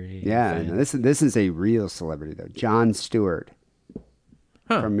celebrity Yeah, fans. no, this is a real celebrity, though. Jon Stewart.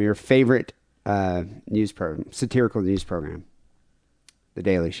 Huh. From your favorite news program, satirical news program, The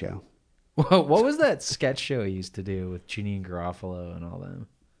Daily Show. What was that sketch show he used to do with Janine Garofalo and all them?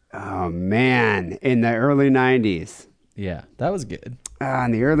 Oh, man. In the early 90s. Yeah, that was good.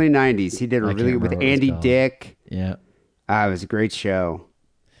 In the early 90s, he did a I really can't good with remember what it's Andy called. Dick. Yeah. It was a great show.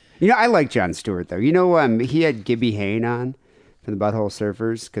 You know, I like Jon Stewart, though. You know, he had Gibby Hayne on from the Butthole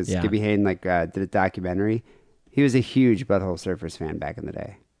Surfers because Yeah. Gibby Hayne did a documentary. He was a huge Butthole Surfers fan back in the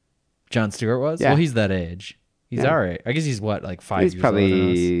day. Jon Stewart was? Yeah. Well, he's that age. He's Yeah. all right. I guess he's what, like 5 He's years older than us?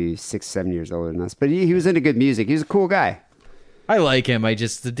 probably 6, 7 years older than us, but he was into good music. He was a cool guy. I like him.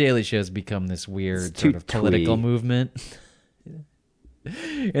 The Daily Show's become this weird It's too sort of political twee. movement.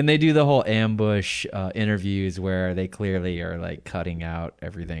 And they do the whole ambush interviews where they clearly are like cutting out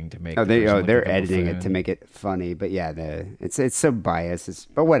everything to make. They're editing it to make it funny. But yeah, it's so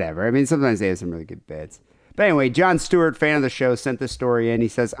biased. But whatever. I mean, sometimes they have some really good bits. But anyway, Jon Stewart, fan of the show, sent the story in. He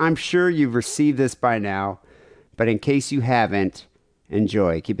says, "I'm sure you've received this by now, but in case you haven't,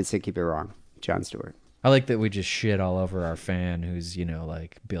 enjoy. Keep it sick, keep it wrong." Jon Stewart. I like that we just shit all over our fan who's, you know,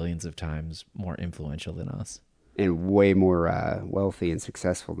 like billions of times more influential than us. And way more wealthy and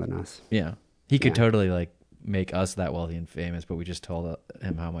successful than us. Yeah. He could totally like make us that wealthy and famous, but we just told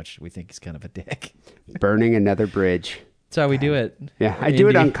him how much we think he's kind of a dick. Burning another bridge. That's how we do it. Yeah, I do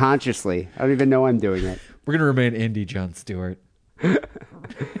it Indie. unconsciously. I don't even know I'm doing it. We're going to remain indie, Jon Stewart.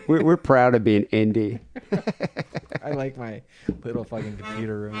 We're proud of being indie. I like my little fucking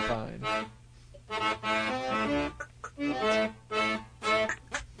computer room fine.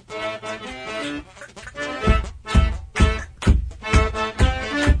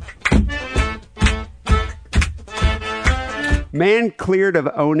 Man cleared of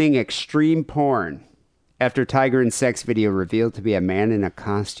owning extreme porn after Tiger and Sex video revealed to be a man in a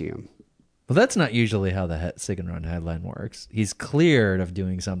costume. Well, that's not usually how the Sick and Run headline works. He's cleared of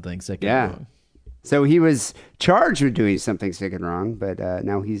doing something sick and Yeah. wrong. So he was charged with doing something sick and wrong, but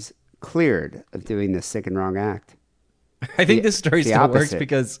now he's cleared of doing the sick and wrong act. I think this story the still works opposite.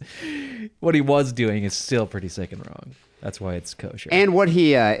 because what he was doing is still pretty sick and wrong. That's why it's kosher. And what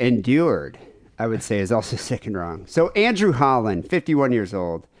he endured I would say is also sick and wrong. So Andrew Holland, 51 years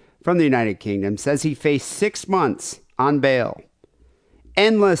old, from the United Kingdom, says he faced 6 months on bail,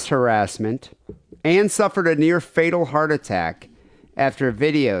 endless harassment, and suffered a near fatal heart attack after a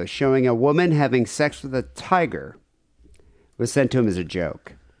video showing a woman having sex with a tiger was sent to him as a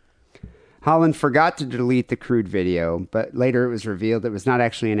joke. Holland forgot to delete the crude video, but later it was revealed it was not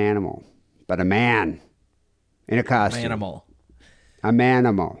actually an animal, but a man in a costume. A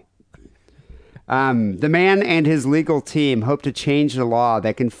manimal. The man and his legal team hope to change the law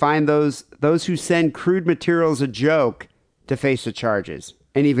that can fine those who send crude material as a joke to face the charges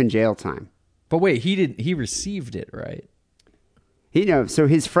and even jail time. But wait, he received it, right? So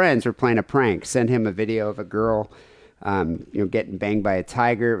his friends were playing a prank, sent him a video of a girl, getting banged by a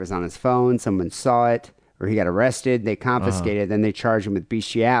tiger. It was on his phone. Someone saw it, or he got arrested. They confiscated. Then they charged him with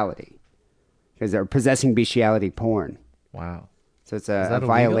bestiality because they're possessing bestiality porn. Wow. So it's a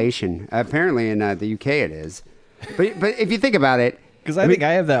violation. Apparently in the UK it is. But if you think about it. Because I think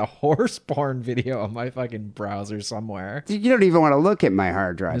I have that horse porn video on my fucking browser somewhere. You don't even want to look at my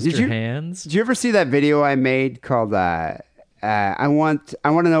hard drive. Mr. Hands? Did you ever see that video I made called I want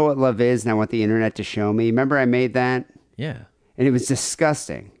to know what love is and I want the internet to show me? Remember I made that? Yeah. And it was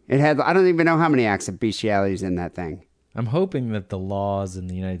disgusting. It had, I don't even know how many acts of bestiality is in that thing. I'm hoping that the laws in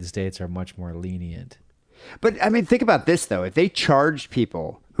the United States are much more lenient. But I mean, think about this though. If they charged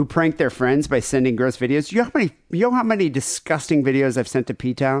people who prank their friends by sending gross videos, you know how many disgusting videos I've sent to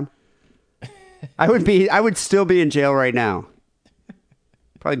P-Town? I would still be in jail right now.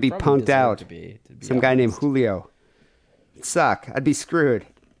 Probably be punked out. To be Some guy named Julio. It'd suck. I'd be screwed.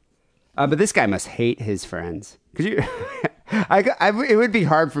 But this guy must hate his friends. It would be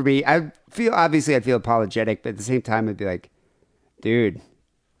hard for me. I'd feel apologetic, but at the same time, I'd be like, dude.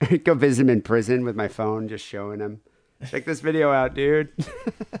 I'd go visit him in prison with my phone, just showing him. Check this video out, dude.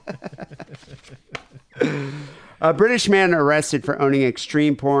 A British man arrested for owning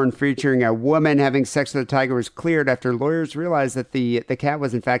extreme porn featuring a woman having sex with a tiger was cleared after lawyers realized that the cat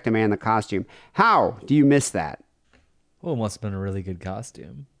was in fact a man in the costume. How do you miss that? Well, it must have been a really good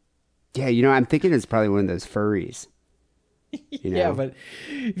costume. Yeah, I'm thinking it's probably one of those furries. Yeah, but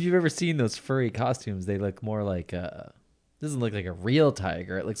if you've ever seen those furry costumes, they look more like doesn't look like a real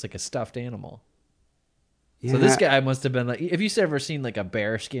tiger. It looks like a stuffed animal. Yeah. So this guy must have been like, have you ever seen like a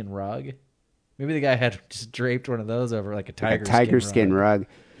bearskin rug? Maybe the guy had just draped one of those over like a tiger skin rug.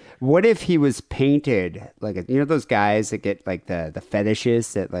 What if he was painted like those guys that get like the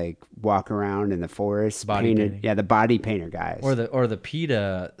fetishes that like walk around in the forest painted? Yeah, the body painter guys. Or the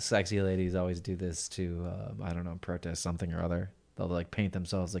PETA sexy ladies always do this to protest something or other. They'll like paint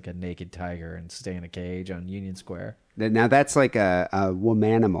themselves like a naked tiger and stay in a cage on Union Square. Now that's like a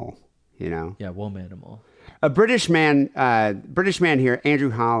womanimal, Yeah, womanimal. A British man here,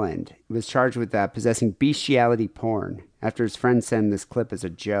 Andrew Holland, was charged with possessing bestiality porn after his friend sent him this clip as a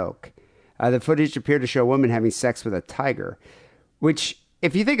joke. The footage appeared to show a woman having sex with a tiger, which,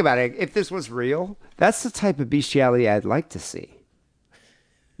 if you think about it, if this was real, that's the type of bestiality I'd like to see.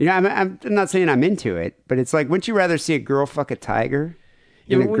 I'm not saying I'm into it, but it's like, wouldn't you rather see a girl fuck a tiger?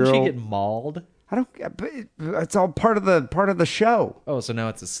 Yeah, but wouldn't she get mauled? It's all part of the show. Oh, so now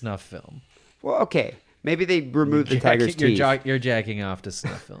it's a snuff film. Well, okay. Maybe they removed the tiger's teeth. You're jacking off to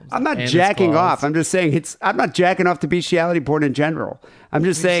snuff films. I'm not jacking off. I'm just saying I'm not jacking off to bestiality porn in general. I'm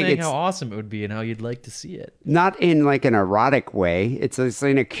just saying it's how awesome it would be and how you'd like to see it. Not in like an erotic way. It's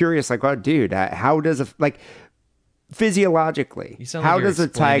in a curious, like, oh, dude, how does physiologically, you sound how like does a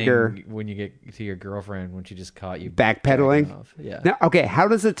tiger, when you get to your girlfriend when she just caught you backpedaling? Yeah. Now, okay, how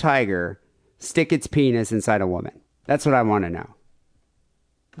does a tiger stick its penis inside a woman? That's what I want to know.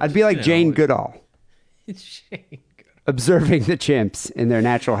 I'd be like Jane Goodall. Observing the chimps in their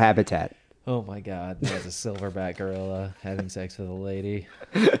natural habitat. Oh my God, there's a silverback gorilla having sex with a lady.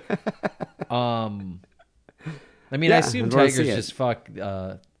 I assume tigers just fuck,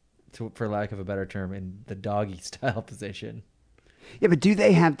 for lack of a better term, in the doggy style position. Yeah, but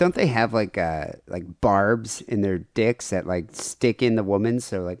don't they have like barbs in their dicks that like stick in the woman?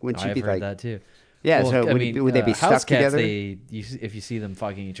 So like, wouldn't you be like that too? Yeah. Well, so would they be stuck house cats, together? If you see them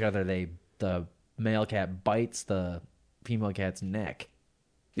fucking each other, the male cat bites the female cat's neck.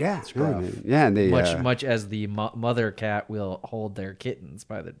 Yeah, scruff. Yeah, much as the mother cat will hold their kittens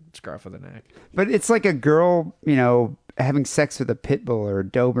by the scruff of the neck. But it's like a girl, having sex with a pit bull or a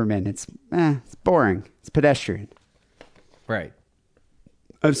Doberman. It's boring. It's pedestrian. Right.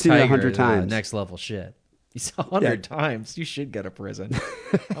 I've seen it 100 times. Next level shit. You saw 100 times. You should go to prison.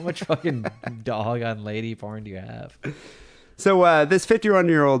 How much fucking dog on lady porn do you have? So this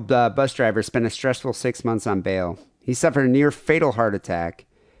 51-year-old bus driver spent a stressful 6 months on bail. He suffered a near fatal heart attack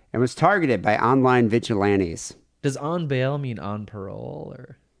and was targeted by online vigilantes. Does on bail mean on parole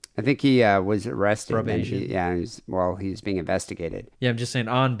or? I think he was arrested. Probation? He's being investigated. Yeah, I'm just saying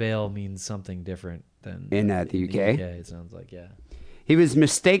on bail means something different than In the UK? it sounds like, yeah. He was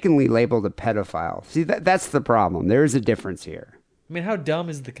mistakenly labeled a pedophile. See, that's the problem. There is a difference here. I mean, how dumb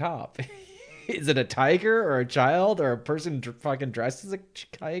is the cop? Is it a tiger or a child or a person fucking dressed as a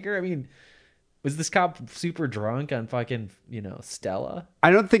tiger? I mean, was this cop super drunk on fucking, Stella?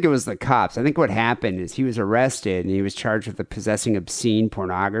 I don't think it was the cops. I think what happened is he was arrested and he was charged with possessing obscene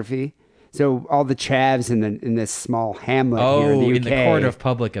pornography. So all the chavs in this small hamlet here in the UK. In the court of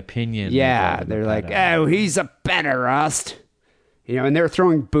public opinion. Yeah, they're like, oh, he's a pederast. And they were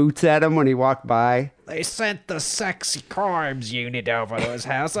throwing boots at him when he walked by. They sent the sexy crimes unit over to his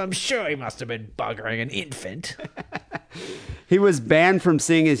house. I'm sure he must have been buggering an infant. He was banned from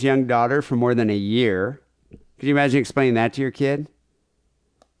seeing his young daughter for more than a year. Could you imagine explaining that to your kid?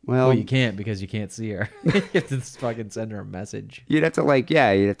 Well, you can't because you can't see her. You have to fucking send her a message. You'd have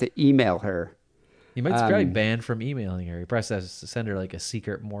to email her. He might probably banned from emailing her. He probably has to send her like a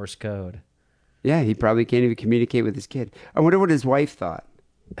secret Morse code. Yeah, he probably can't even communicate with his kid. I wonder what his wife thought.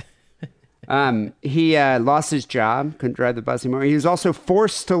 He lost his job, couldn't drive the bus anymore. He was also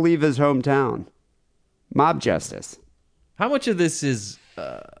forced to leave his hometown. Mob justice. How much of this is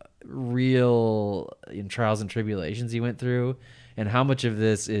real in trials and tribulations he went through, and how much of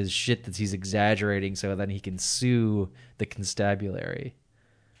this is shit that he's exaggerating so then he can sue the constabulary?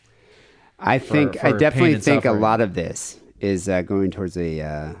 I definitely think a lot of this is going towards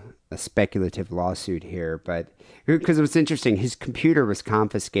a speculative lawsuit here, but because it was interesting, his computer was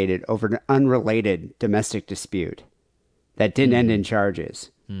confiscated over an unrelated domestic dispute that didn't end in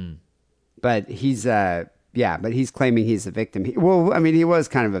charges. But he's claiming he's a victim. He was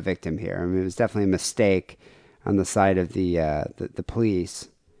kind of a victim here. I mean, it was definitely a mistake on the side of the police,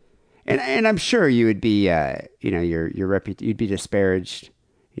 and I'm sure you would be you'd be disparaged.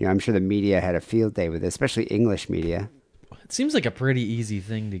 I'm sure the media had a field day with it, especially English media. It seems like a pretty easy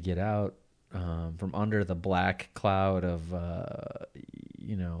thing to get out from under the black cloud of,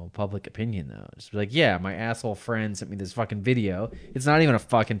 public opinion, though. Just be like, yeah, my asshole friend sent me this fucking video. It's not even a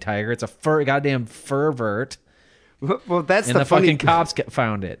fucking tiger. It's a goddamn furvert. Well, that's and the fucking cops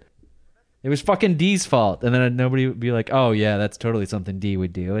found it. It was fucking Dee's fault. And then nobody would be like, oh, yeah, that's totally something Dee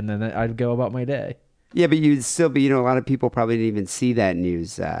would do. And then I'd go about my day. Yeah, but you'd still be, a lot of people probably didn't even see that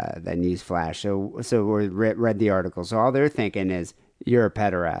news flash. So or read the article. So all they're thinking is, you're a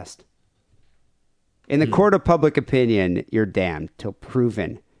pederast. In the court of public opinion, you're damned till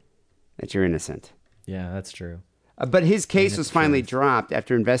proven that you're innocent. Yeah, that's true. But his case was finally dropped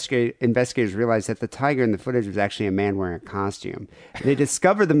after investigators realized that the tiger in the footage was actually a man wearing a costume. They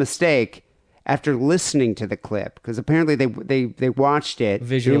discovered the mistake after listening to the clip, because apparently they watched it.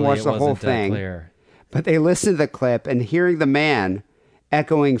 Visually, they watched the whole thing. Clear. But they listened to the clip and hearing the man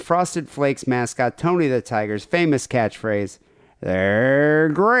echoing Frosted Flakes mascot Tony the Tiger's famous catchphrase, "They're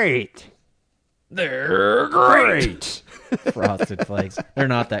great. They're great." Frosted Flakes. They're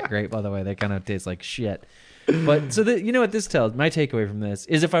not that great, by the way. They kind of taste like shit. But so you know what this tells? My takeaway from this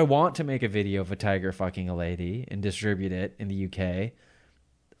is if I want to make a video of a tiger fucking a lady and distribute it in the UK,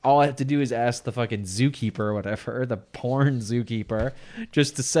 all I have to do is ask the fucking zookeeper or whatever, the porn zookeeper,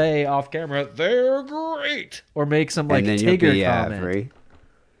 just to say off camera, "They're great," or make some like Tigger comment. Free.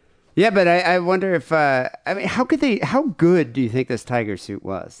 Yeah, but I wonder if how good do you think this tiger suit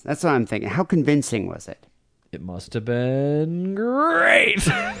was? That's what I'm thinking. How convincing was it? It must have been great.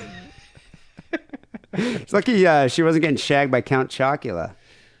 It's lucky she wasn't getting shagged by Count Chocula.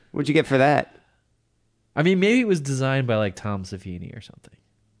 What'd you get for that? I mean, maybe it was designed by like Tom Savini or something.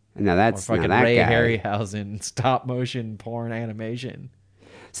 No, that's or fucking that Ray guy. Harryhausen stop motion porn animation.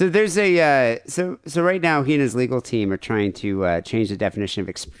 So there's so right now he and his legal team are trying to change the definition of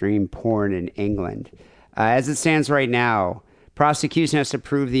extreme porn in England. As it stands right now, prosecution has to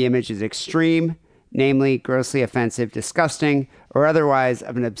prove the image is extreme, namely grossly offensive, disgusting, or otherwise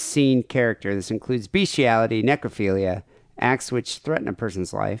of an obscene character. This includes bestiality, necrophilia, acts which threaten a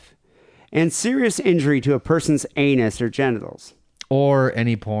person's life, and serious injury to a person's anus or genitals. Or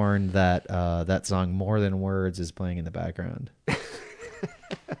any porn that that song More Than Words is playing in the background.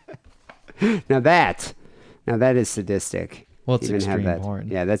 Now that is sadistic. Well, it's extreme porn.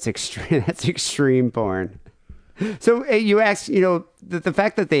 Yeah, that's extreme. That's extreme porn. So you ask, the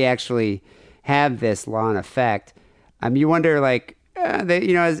fact that they actually have this law in effect, you wonder, like, at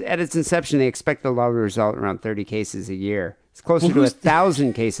its inception, they expect the law to result in around 30 cases a year. It's closer to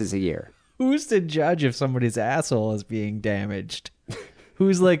 1,000 cases a year. Who's to judge if somebody's asshole is being damaged?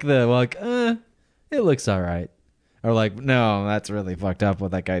 Who's like it looks all right. Or like, no, that's really fucked up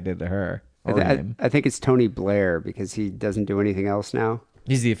what that guy did to her. Or him. I think it's Tony Blair because he doesn't do anything else now.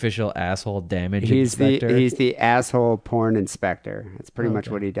 He's the official asshole damage inspector. He's the asshole porn inspector. That's pretty much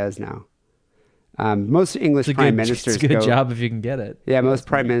what he does now. Most English prime ministers it's a good job if you can get it. Yeah, most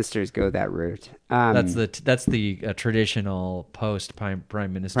prime ministers go that route. That's the traditional post prime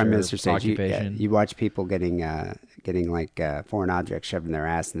minister stage. occupation. You watch people getting like foreign objects shoved in their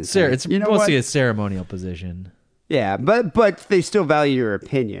ass, and it's mostly a ceremonial position. Yeah, but they still value your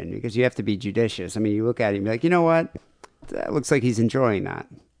opinion because you have to be judicious. I mean, you look at it and be like, you know what? That looks like he's enjoying that.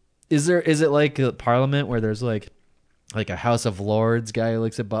 Is it like a parliament where there's like a House of Lords guy who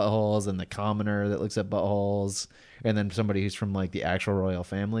looks at buttholes and the commoner that looks at buttholes and then somebody who's from like the actual royal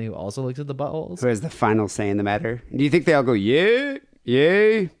family who also looks at the buttholes? Who has the final say in the matter? Do you think they all go, yay,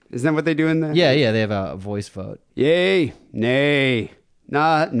 yay? Isn't that what they do in the... Yeah, they have a voice vote. Yay, nay,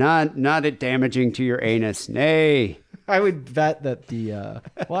 not it damaging to your anus, nay. I would bet that the...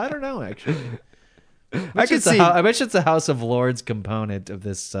 well, I don't know, actually. I bet it's a House of Lords component of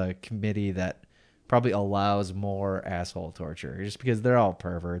this committee that probably allows more asshole torture just because they're all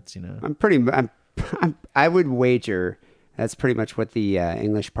perverts, you know. I would wager that's pretty much what the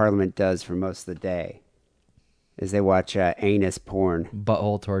English Parliament does for most of the day. Is they watch anus porn,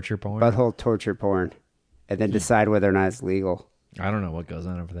 butthole torture porn, and then decide whether or not it's legal. I don't know what goes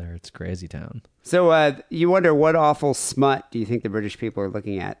on over there. It's crazy town. So you wonder what awful smut do you think the British people are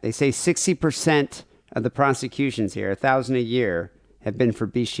looking at? They say 60% of the prosecutions here, 1,000 a year, have been for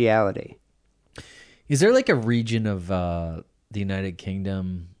bestiality. Is there like a region of the United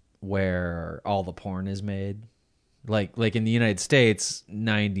Kingdom where all the porn is made? Like in the United States,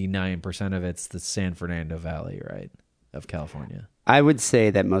 99% of it's the San Fernando Valley, right, of California. I would say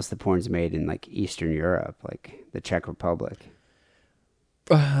that most of the porn's made in like Eastern Europe, like the Czech Republic.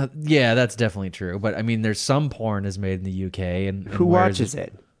 Yeah, that's definitely true. But I mean, there's some porn is made in the UK, and who watches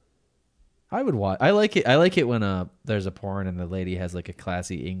it? I would watch. I like it. I like it when there's a porn and the lady has like a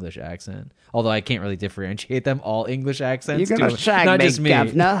classy English accent. Although I can't really differentiate them. All English accents. You're gonna shag not me, just me.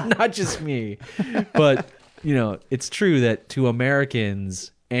 governor. Not just me. But you know, it's true that to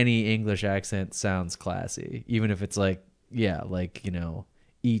Americans, any English accent sounds classy, even if it's like, yeah, like, you know,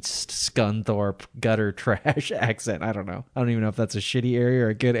 East Scunthorpe gutter trash accent. I don't know. I don't even know if that's a shitty area or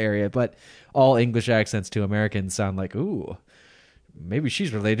a good area, but all English accents to Americans sound like, ooh, maybe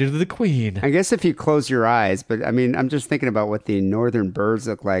she's related to the Queen. I guess if you close your eyes, but I mean, I'm just thinking about what the northern birds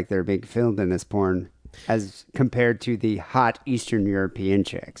look like that are being filmed in this porn as compared to the hot Eastern European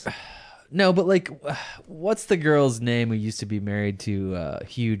chicks. No, but like, what's the girl's name who used to be married to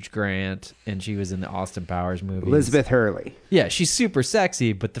Hugh Grant and she was in the Austin Powers movies? Elizabeth Hurley. Yeah, she's super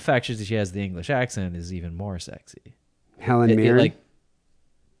sexy, but the fact that she has the English accent is even more sexy. Helen Mirren?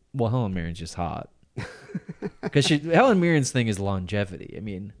 Helen Mirren's just hot. Because Helen Mirren's thing is longevity. I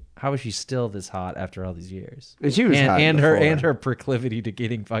mean, how is she still this hot after all these years? And she was hot before. and her proclivity to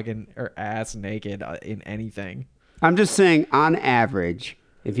getting fucking her ass naked in anything. I'm just saying, on average,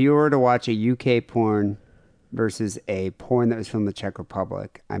 if you were to watch a UK porn versus a porn that was filmed in the Czech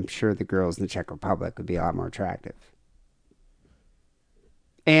Republic, I'm sure the girls in the Czech Republic would be a lot more attractive.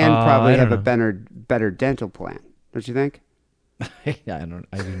 And probably have a better dental plan. Don't you think? Yeah,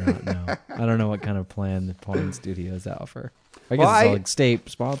 I do not know. I don't know what kind of plan the porn studios offer. I guess it's all like state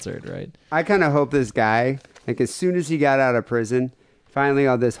sponsored, right? I kind of hope this guy, like as soon as he got out of prison, finally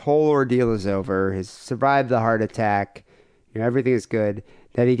all this whole ordeal is over. He's survived the heart attack. You know, everything is good.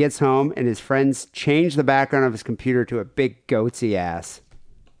 That he gets home and his friends change the background of his computer to a big goatsy ass.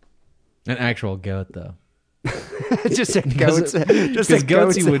 An actual goat, though. Just a goat. Just a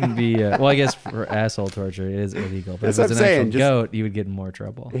goatsy wouldn't be. Well, I guess for asshole torture it is illegal. But if it was an actual goat, you would get in more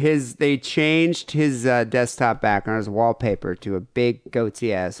trouble. They changed his desktop background, his wallpaper, to a big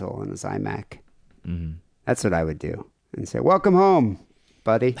goatsy asshole in his iMac. Mm-hmm. That's what I would do, and say, "Welcome home,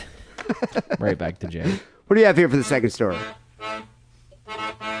 buddy." Right back to jail. What do you have here for the second story?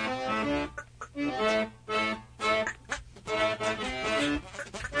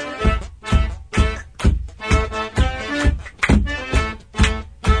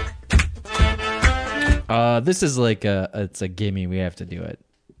 This is like it's a gimme. We have to do it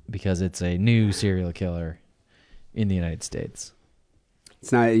because it's a new serial killer in the United States.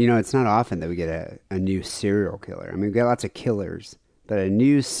 It's not often that we get a new serial killer. I mean, we get lots of killers, but a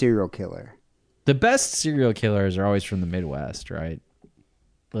new serial killer. The best serial killers are always from the Midwest, right?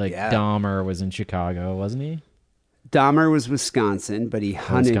 Like Dahmer was in Chicago, wasn't he? Dahmer was Wisconsin, but he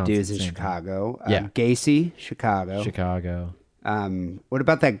hunted dudes in Chicago. Gacy, Chicago. Chicago. What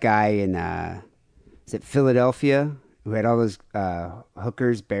about that guy in, is it Philadelphia, who had all those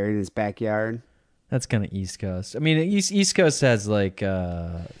hookers buried in his backyard? That's kind of East Coast. I mean, East Coast has like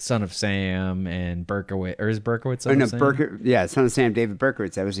Son of Sam and Berkowitz, or is Berkowitz Son of Sam? Yeah, Son of Sam, David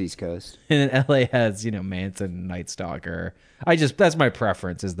Berkowitz. That was East Coast. And then LA has, Manson, Night Stalker. That's my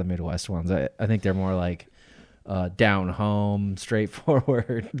preference is the Midwest ones. I think they're more like down home,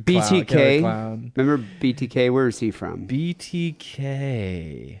 straightforward. BTK. Clown. Remember BTK? Where is he from?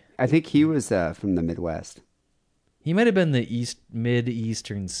 BTK. I think he was from the Midwest. He might have been the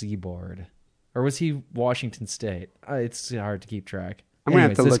mid-eastern seaboard. Or was he Washington State? It's hard to keep track. I'm going to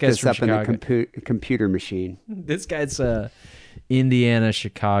have to look this up in the computer machine. This guy's Indiana,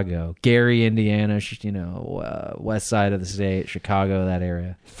 Chicago. Gary, Indiana, west side of the state, Chicago, that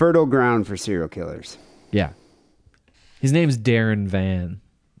area. Fertile ground for serial killers. Yeah. His name's Darren Van,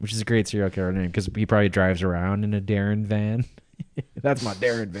 which is a great serial killer name because he probably drives around in a Darren Van. That's my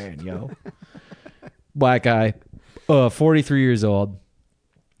Darren Van, yo. Black guy, 43 years old.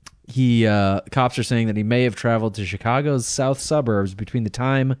 Cops are saying that he may have traveled to Chicago's south suburbs between the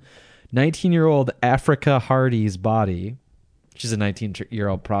time 19-year-old Africa Hardy's body, she's a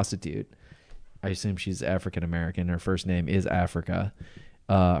 19-year-old prostitute. I assume she's African American. Her first name is Africa.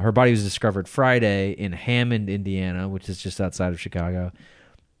 Her body was discovered Friday in Hammond, Indiana, which is just outside of Chicago.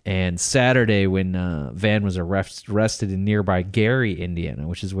 And Saturday when Van was arrested in nearby Gary, Indiana,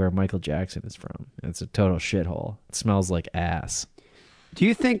 which is where Michael Jackson is from. It's a total shithole. It smells like ass. Do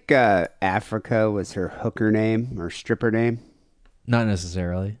you think Africa was her hooker name or stripper name? Not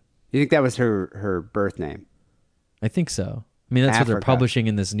necessarily. You think that was her birth name? I think so. I mean, that's Africa. what they're publishing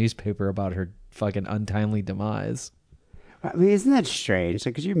in this newspaper about her fucking untimely demise. I mean, isn't that strange?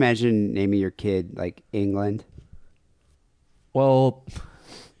 Like, could you imagine naming your kid like England? Well,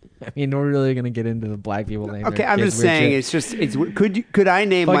 I mean, we're really gonna get into the black people name. Okay, I'm just saying. Could I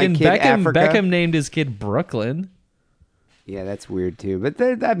name my kid Africa? Beckham named his kid Brooklyn. Yeah, that's weird too. But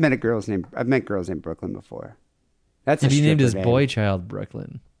I've met girls named Brooklyn before. That's and he named his name. boy child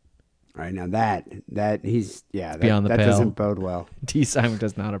Brooklyn. All right, now that he's beyond the that pale. Doesn't bode well. T. Simon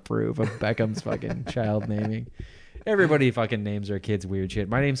does not approve of Beckham's fucking child naming. Everybody fucking names their kids weird shit.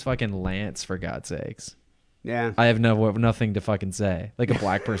 My name's fucking Lance, for God's sakes. Yeah. I have nothing to fucking say. Like a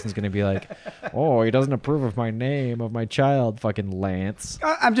black person's going to be like, oh, he doesn't approve of my name, of my child, fucking Lance.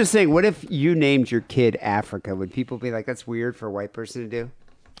 I'm just saying, what if you named your kid Africa? Would people be like, that's weird for a white person to do?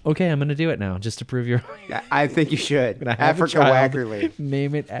 Okay, I'm going to do it now just to prove you're... I think you should. Africa Wackerly.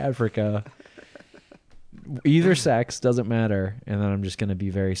 Name it Africa. Either sex, doesn't matter. And then I'm just going to be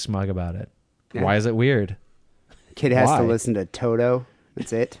very smug about it. Yeah. Why is it weird? Kid has to listen to Toto.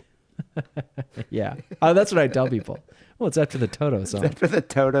 That's it. Yeah. That's what I tell people. Well, it's after the Toto song. It's after the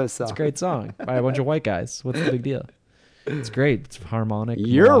Toto song. It's a great song by a bunch of white guys. What's the big deal? It's great. It's harmonic.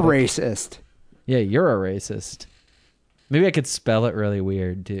 You're melodic. a racist. Yeah, you're a racist. Maybe I could spell it really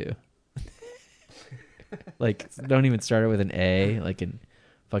weird too. Like, don't even start it with an A, like in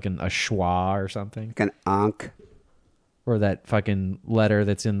fucking a schwa or something. Like an ankh. Or that fucking letter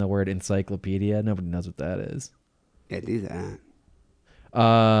that's in the word encyclopedia. Nobody knows what that is. Yeah, do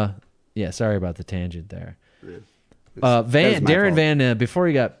that. Yeah, sorry about the tangent there. Yeah. Darren Van, before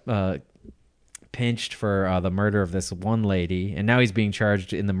he got pinched for the murder of this one lady, and now he's being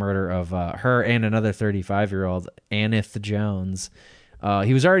charged in the murder of her and another 35-year-old, Anith Jones.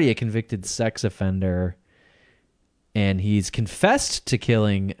 He was already a convicted sex offender, and he's confessed to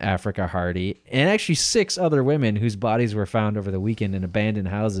killing Africa Hardy and actually 6 other women whose bodies were found over the weekend in abandoned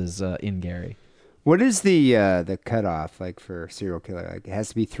houses in Gary. What is the cutoff like for a serial killer? Like, it has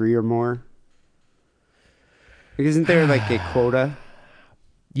to be 3 or more? Like, isn't there like a quota?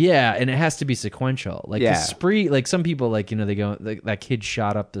 Yeah, and it has to be sequential. Like yeah. the spree, like some people, like, they go, like, that kid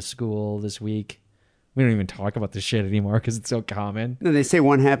shot up the school this week. We don't even talk about this shit anymore because it's so common. No, they say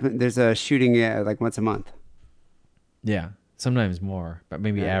there's a shooting like once a month. Yeah, sometimes more, but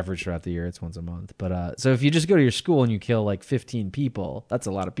maybe average throughout the year it's once a month. But so if you just go to your school and you kill like 15 people, that's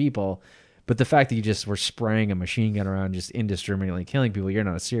a lot of people. But the fact that you just were spraying a machine gun around just indiscriminately killing people, you're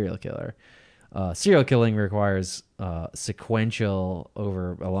not a serial killer. Serial killing requires sequential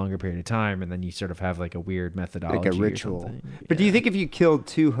over a longer period of time, and then you sort of have like a weird methodology, like a ritual. Or but do you think if you killed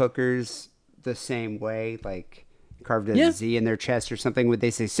 2 hookers the same way, like carved a Z in their chest or something, would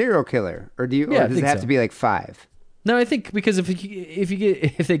they say serial killer, or does it have to be like 5? No, I think because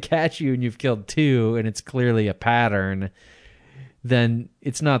if they catch you and you've killed 2 and it's clearly a pattern, then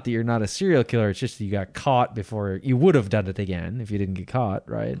it's not that you're not a serial killer. It's just that you got caught before you would have done it again if you didn't get caught,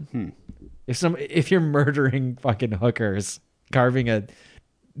 right? If you're murdering fucking hookers, carving a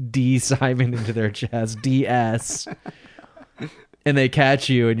D Simon into their chest, DS, and they catch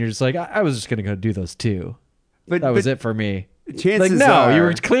you and you're just like, I was just gonna go do those 2. But that was it for me. Chances like, no, are, you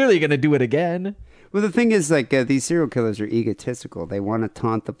were clearly gonna do it again. Well, the thing is, like, these serial killers are egotistical. They want to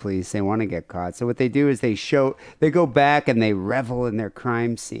taunt the police. They want to get caught. So what they do is they go back and they revel in their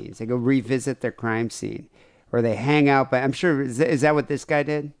crime scenes. They go revisit their crime scene, or they hang out. I'm sure, is that what this guy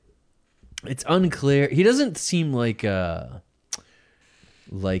did? It's unclear. He doesn't seem like a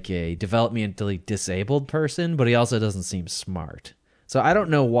developmentally disabled person, but he also doesn't seem smart. So I don't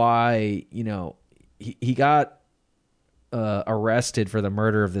know why, he got arrested for the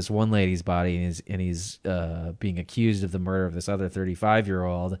murder of this one lady's body, and he's being accused of the murder of this other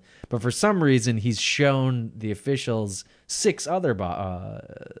 35-year-old. But for some reason, he's shown the officials six other bodies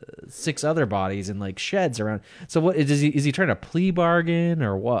in like sheds around. So what is he trying to plea bargain,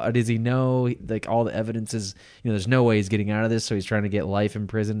 or what? Does he know like all the evidence is, there's no way he's getting out of this, so he's trying to get life in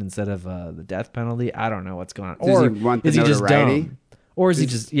prison instead of the death penalty? I don't know what's going on. Does he want the notoriety? Or is he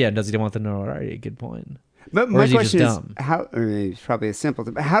just does he want the notoriety? Good point. But my question is, how? It's probably a simple.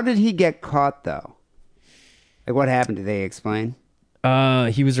 How did he get caught, though? Like, what happened? Did they explain?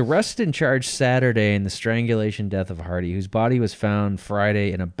 He was arrested and charged Saturday in the strangulation death of Hardy, whose body was found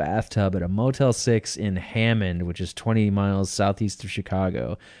Friday in a bathtub at a Motel 6 in Hammond, which is 20 miles southeast of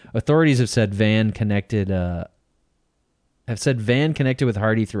Chicago. Authorities have said van connected with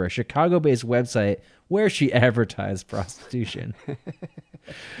Hardy through a Chicago-based website where she advertised prostitution.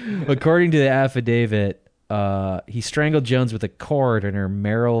 According to the affidavit, he strangled Jones with a cord in her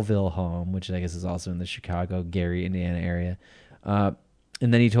Merrillville home, which I guess is also in the Chicago, Gary, Indiana area. And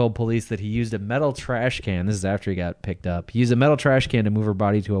then he told police that he used a metal trash can. This is after he got picked up. He used a metal trash can to move her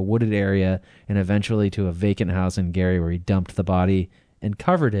body to a wooded area and eventually to a vacant house in Gary, where he dumped the body and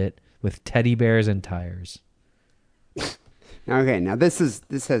covered it with teddy bears and tires. Okay, now there's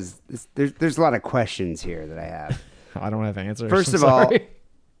a lot of questions here that I have. I don't have answers. First of all,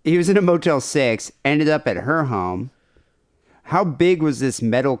 he was in a Motel 6, ended up at her home. How big was this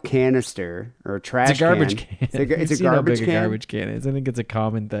metal canister or a trash can? It's a garbage can. It's a garbage can? A garbage can is. I think it's a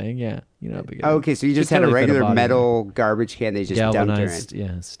common thing. Yeah. How big it is. Okay, so you just had a regular metal garbage can they just dumped her in.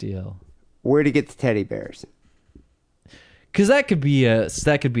 Yeah, steel. Where'd he get the teddy bears? Because that could be a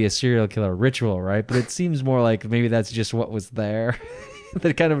serial killer ritual, right? But it seems more like maybe that's just what was there.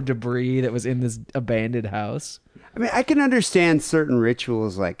 The kind of debris that was in this abandoned house. I mean, I can understand certain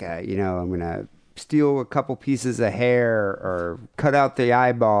rituals like, I'm going to steal a couple pieces of hair or cut out the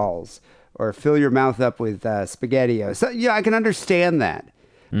eyeballs or fill your mouth up with SpaghettiOs. So, I can understand that.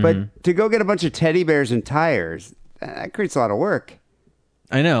 Mm-hmm. But to go get a bunch of teddy bears and tires, that creates a lot of work.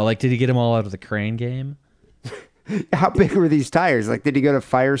 I know. Like, did he get them all out of the Crane game? How big were these tires? Like, did he go to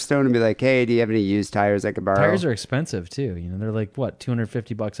Firestone and be like, hey, do you have any used tires I could borrow? Tires are expensive, too. They're like, what,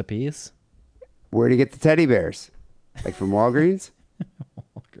 $250 a piece? Where'd he get the teddy bears? Like from Walgreens?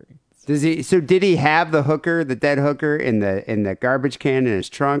 Walgreens. Did he have the dead hooker in the garbage can in his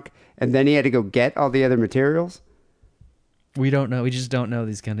trunk, and then he had to go get all the other materials? We don't know. We just don't know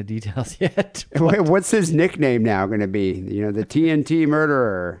these kind of details yet. What's his nickname now going to be? The TNT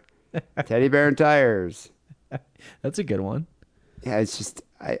murderer. Teddy bear and tires. That's a good one. Yeah, it's just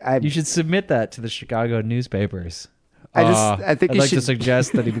you should submit that to the Chicago newspapers. I think I'd like to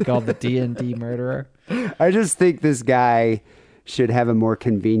suggest that he be called the TNT murderer. I just think this guy should have a more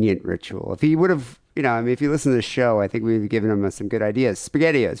convenient ritual. If he would have, if you listen to the show, I think we've given him some good ideas.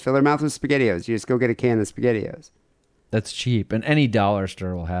 SpaghettiOs. Fill their mouth with SpaghettiOs. You just go get a can of SpaghettiOs. That's cheap, and any dollar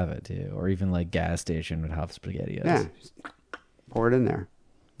store will have it too, or even like gas station would have SpaghettiOs. Yeah, just pour it in there.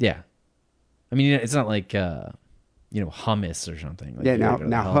 Yeah, I mean, it's not like hummus or something. Like now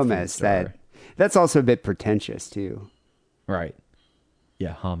hummus that's also a bit pretentious too. Right.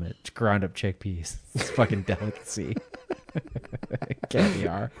 Yeah, hummus, ground up chickpeas. It's fucking delicacy.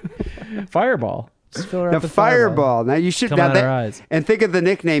 Caviar, Fireball. Just fill her up with Fireball. Now you should come out our eyes. And think of the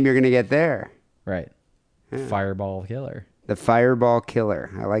nickname you're going to get there. Right. Yeah. Fireball Killer. The Fireball Killer.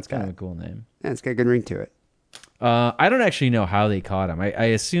 I like that. Kind of a cool name. Yeah, it's got a good ring to it. I don't actually know how they caught him. I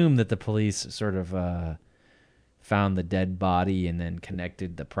assume that the police sort of found the dead body and then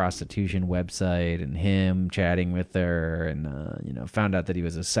connected the prostitution website and him chatting with her and found out that he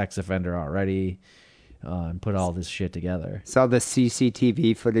was a sex offender already and put all this shit together. Saw the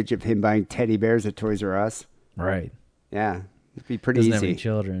CCTV footage of him buying teddy bears at Toys R Us. Right. Yeah. It'd be pretty easy. Doesn't have any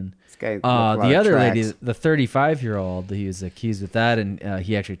children. This guy the other lady, the 35-year-old, he was accused with that, and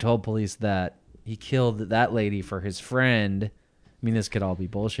he actually told police that he killed that lady for his friend. I mean, this could all be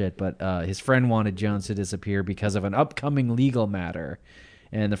bullshit, but his friend wanted Jones to disappear because of an upcoming legal matter,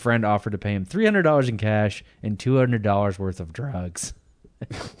 and the friend offered to pay him $300 in cash and $200 worth of drugs.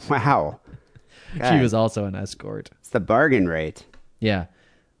 Wow. God. She was also an escort. It's the bargain rate. Yeah.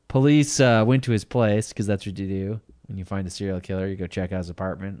 Police went to his place, because that's what you do when you find a serial killer, you go check out his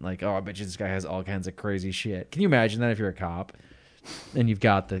apartment. Like, oh, I bet you this guy has all kinds of crazy shit. Can you imagine that if you're a cop and you've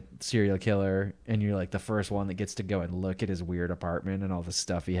got the serial killer and you're like the first one that gets to go and look at his weird apartment and all the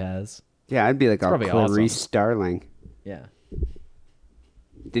stuff he has? Yeah, I'd be like, probably Clarice awesome. Starling. Yeah.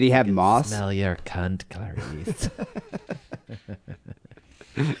 Did he have moss? Smell your cunt, Clarice.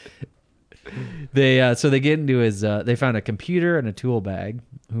 They get into his. They found a computer and a tool bag.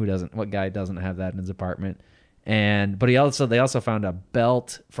 What guy doesn't have that in his apartment? But they also found a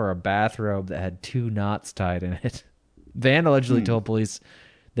belt for a bathrobe that had 2 knots tied in it. Van allegedly told police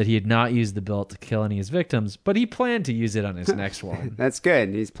that he had not used the belt to kill any of his victims, but he planned to use it on his next one. That's good.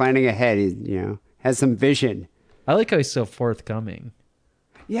 He's planning ahead. He has some vision. I like how he's so forthcoming.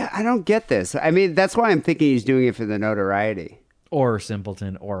 Yeah, I don't get this. I mean, that's why I'm thinking he's doing it for the notoriety. Or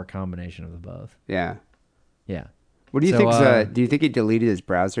simpleton, or a combination of the both. Yeah. Yeah. What do you think? Do you think he deleted his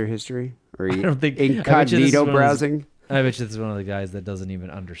browser history, or I don't think incognito browsing? I bet you this is one of the guys that doesn't even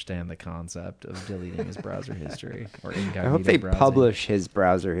understand the concept of deleting his browser history or incognito I hope they browsing. publish his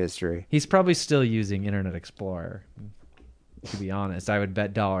browser history. He's probably still using Internet Explorer. To be honest, I would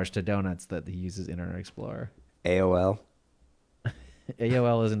bet dollars to donuts that he uses Internet Explorer. AOL.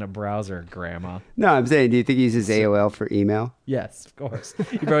 AOL isn't a browser, Grandma. No, I'm saying, do you think he uses AOL for email? Yes, of course.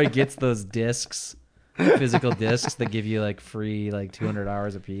 He probably gets those discs, physical discs that give you like free 200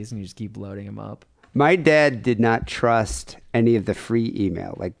 hours a piece, and you just keep loading them up. My dad did not trust any of the free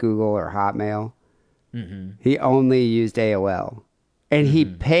email, like Google or Hotmail. Mm-hmm. He only used AOL, and he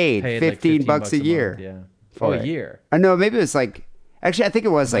paid $15 like a year. Month, yeah. For a year. I know, maybe it was like. Actually, I think it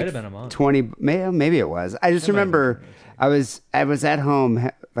was Might like have been a month. 20. Maybe it was. I just remember I was at home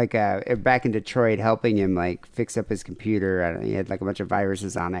back in Detroit helping him fix up his computer. He had a bunch of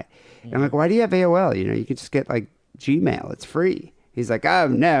viruses on it. And I'm like, why do you have AOL? You can just get Gmail. It's free. He's like, oh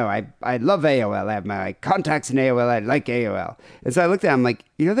no, I love AOL. I have my contacts in AOL. I like AOL. And so I looked at him like,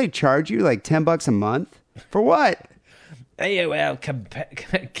 they charge you $10 a month for what?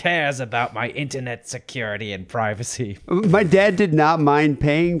 AOL cares about my internet security and privacy. My dad did not mind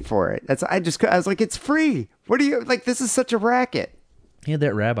paying for it. I was like, it's free. What do you this is such a racket. He had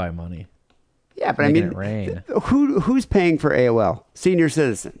that rabbi money. Yeah, but Making it rain. Who's paying for AOL? Senior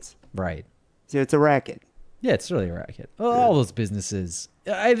citizens. Right. So it's a racket. Yeah, it's really a racket. All those businesses.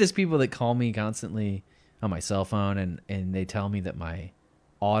 I have these people that call me constantly on my cell phone, and they tell me that my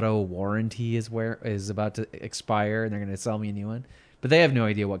auto warranty is about to expire and they're going to sell me a new one, but they have no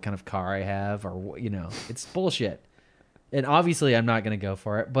idea what kind of car I have or it's bullshit. And obviously I'm not going to go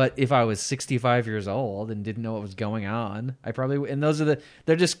for it, but if I was 65 years old and didn't know what was going on, I probably and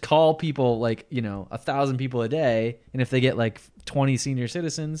they're just call people 1,000 people a day, and if they get 20 senior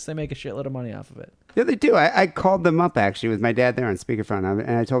citizens, they make a shitload of money off of it. Yeah, they do. I called them up actually with my dad there on speakerphone,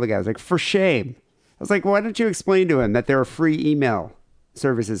 and I told the guy, I was like, for shame. I was like, why don't you explain to him that there are free email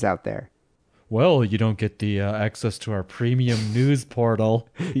services out there? Well, you don't get the access to our premium news portal,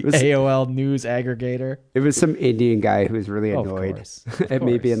 the AOL news aggregator. It was some Indian guy who was really annoyed of at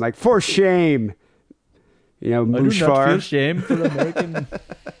me being like, for shame. Mushfar. I do not feel shame for American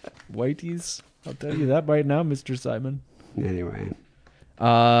whiteys. I'll tell you that right now, Mr. Simon. Anyway.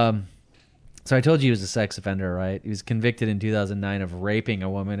 So I told you he was a sex offender, right? He was convicted in 2009 of raping a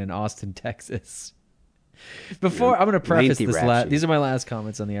woman in Austin, Texas. Before I'm going to preface this. These are my last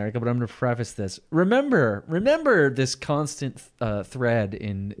comments on the article, but I'm going to preface this. Remember this constant thread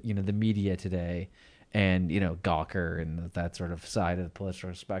in the media today, and Gawker and that sort of side of the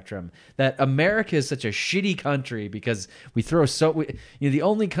political spectrum, that America is such a shitty country because we throw the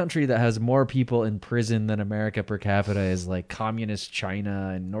only country that has more people in prison than America per capita is communist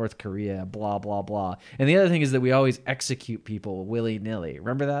China and North Korea, blah blah blah. And the other thing is that we always execute people willy nilly.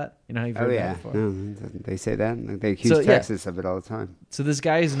 Remember that? You've heard that before. No, they say that. They accuse Texas of it all the time. So this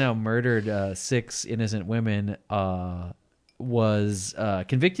guy who's now murdered 6 innocent women. Was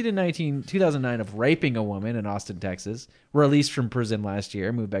convicted in 2009 of raping a woman in Austin, Texas, released from prison last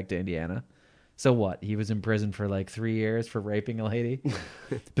year, moved back to Indiana. So what? He was in prison for 3 years for raping a lady?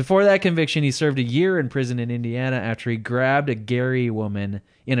 Before that conviction, he served a year in prison in Indiana after he grabbed a Gary woman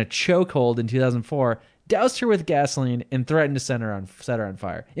in a chokehold in 2004, doused her with gasoline, and threatened to set her on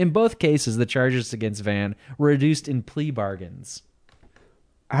fire. In both cases, the charges against Van were reduced in plea bargains.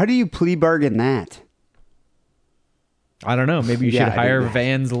 How do you plea bargain that? I don't know. Maybe you should hire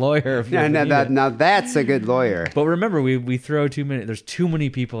Van's lawyer. Now that's a good lawyer. But remember, we throw too many. There's too many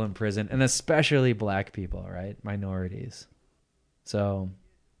people in prison, and especially black people, right? Minorities. So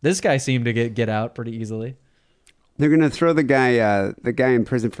this guy seemed to get out pretty easily. They're gonna throw the guy in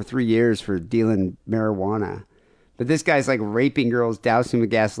prison for 3 years for dealing marijuana, but this guy's raping girls, dousing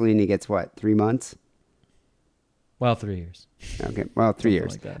with gasoline. He gets what, 3 months? Well, 3 years. Okay, well, 3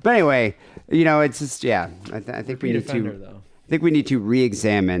 years. like that. But anyway, it's just I think we Repeat need offender, to. though. I think we need to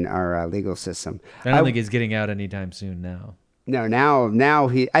re-examine our legal system. I don't think he's getting out anytime soon now. No, now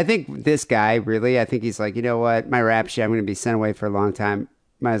I think this guy really. I think he's like, you know what, my rap shit. I'm going to be sent away for a long time.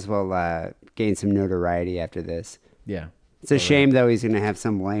 Might as well gain some notoriety after this. Yeah. It's a shame though. He's going to have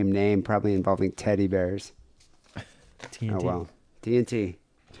some lame name, probably involving teddy bears. TNT. Oh well, TNT.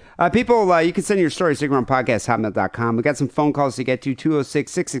 People, you can send your stories to StickAroundPodcast@hotmail.com. We got some phone calls to get to.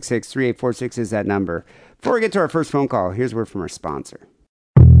 206-666-3846 is that number. Before we get to our first phone call, here's a word from our sponsor.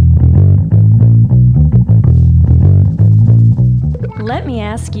 Let me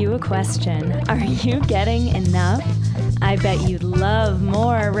ask you a question. Are you getting enough? I bet you'd love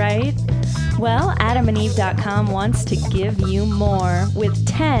more, right? Well, AdamandEve.com wants to give you more with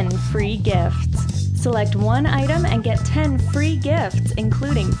 10 free gifts. Select one item and get 10 free gifts,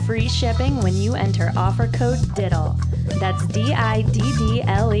 including free shipping when you enter offer code DIDDLE. That's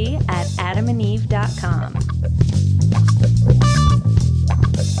DIDDLE at AdamandEve.com.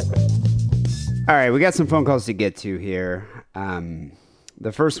 All right, we got some phone calls to get to here.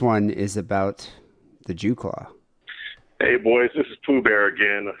 The first one is about the Jew Claw. Hey, boys, this is Pooh Bear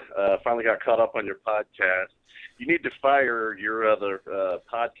again. Finally got caught up on your podcast. You need to fire your other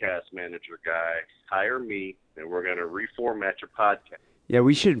podcast manager guy. Hire me, and we're going to reformat your podcast. Yeah,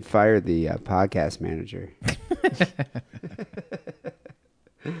 we should fire the podcast manager.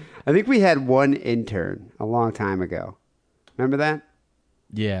 I think we had one intern a long time ago. Remember that?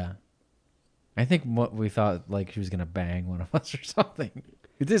 Yeah. I think what we thought, like, she was going to bang one of us or something.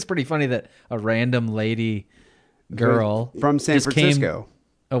 It is pretty funny that a random lady girl from San just Francisco.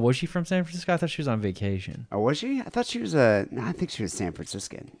 Oh, was she from San Francisco? I thought she was on vacation. Oh, was she? I thought she was no, I think she was San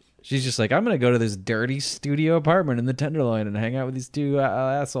Franciscan. She's just like, I'm going to go to this dirty studio apartment in the Tenderloin and hang out with these two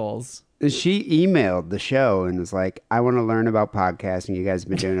assholes. And she emailed the show and was like, I want to learn about podcasting. You guys have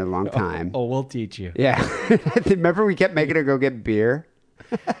been doing it a long time. Oh, we'll teach you. Yeah. Remember we kept making her go get beer?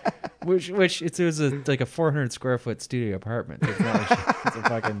 Which it was like a 400 square foot studio apartment. So it's not like it's a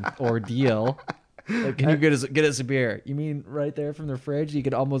fucking ordeal. Like, can you get us a beer? You mean right there from the fridge? You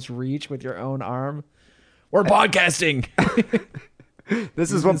could almost reach with your own arm. We're podcasting.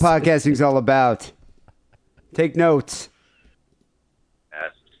 This is what podcasting's all about. Take notes.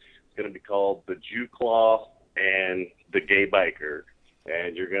 It's going to be called The Jew Claw and the Gay Biker.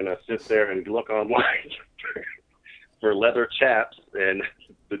 And you're going to sit there and look online for leather chaps, and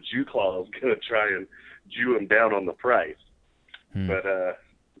the Jew Claw is going to try and Jew him down on the price. But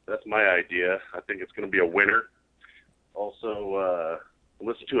that's my idea. I think it's going to be a winner. Also,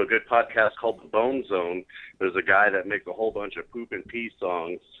 listen to a good podcast called The Bone Zone. There's a guy that makes a whole bunch of poop and pee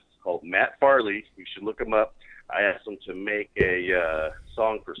songs called Matt Farley. You should look him up. I asked him to make a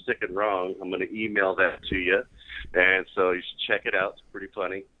song for Sick and Wrong. I'm going to email that to you. And so you should check it out. It's pretty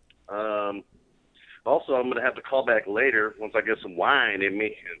funny. Also, I'm going to have to call back later once I get some wine in me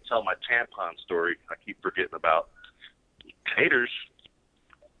and tell my tampon story I keep forgetting about. Haters.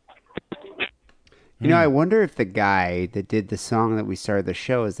 You know, I wonder if the guy that did the song that we started the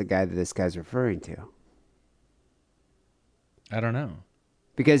show is the guy that this guy's referring to. I don't know.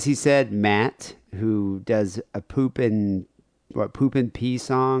 Because he said Matt, who does a poop and pee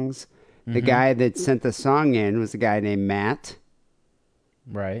songs. The guy that sent the song in was a guy named Matt.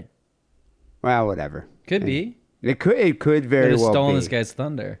 Right. Well, whatever. Could be. It could very well be. Stolen this guy's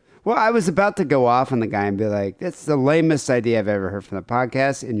thunder. Well, I was about to go off on the guy and be like, that's the lamest idea I've ever heard from the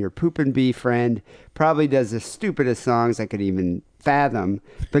podcast, and your poop and bee friend probably does the stupidest songs I could even fathom.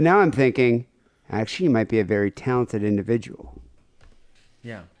 But now I'm thinking, actually, he might be a very talented individual.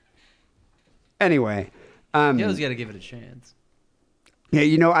 Yeah. Anyway. You always got to give it a chance.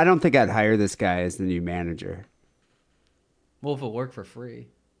 Yeah, I don't think I'd hire this guy as the new manager. Well, if it'll work for free.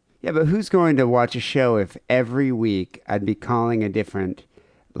 Yeah, but who's going to watch a show if every week I'd be calling a different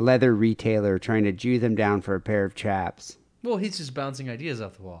leather retailer trying to Jew them down for a pair of chaps? Well, he's just bouncing ideas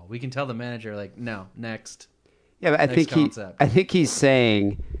off the wall. We can tell the manager, like, no, next. Yeah, but I think he's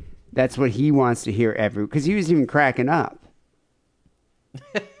saying that's what he wants to hear because he was even cracking up.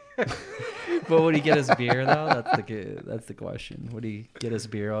 But would he get us beer, though? That's the question. Would he get us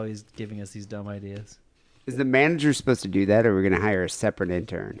beer while he's giving us these dumb ideas? Is the manager supposed to do that, or are we going to hire a separate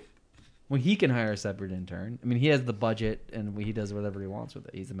intern? Well, he can hire a separate intern. I mean, he has the budget, and he does whatever he wants with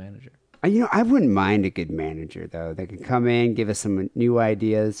it. He's the manager. I wouldn't mind a good manager, though. That could come in, give us some new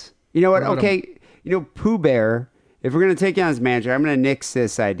ideas. You know what? Okay, Pooh Bear, if we're going to take you on as manager, I'm going to nix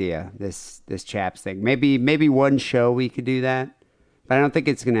this idea, this chaps thing. Maybe one show we could do that. But I don't think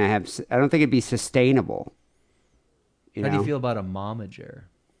it's going to have... I don't think it'd be sustainable. How do you feel about a momager?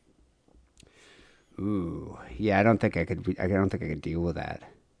 Ooh, yeah. I don't think I could. I don't think I could deal with that.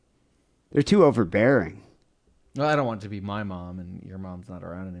 They're too overbearing. Well, I don't want it to be my mom, and your mom's not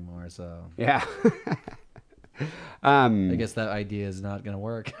around anymore, so Yeah. I guess that idea is not going to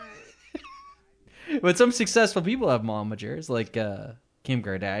work. But some successful people have momagers, like Kim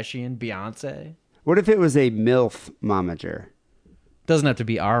Kardashian, Beyonce. What if it was a MILF momager? Doesn't have to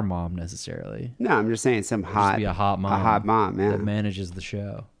be our mom necessarily. No, I'm just saying some Just hot, be a hot mom. a hot mom, yeah. That manages the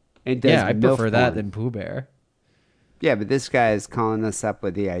show. And does Yeah, the I prefer MILF that porn. than Pooh Bear. Yeah, but this guy is calling us up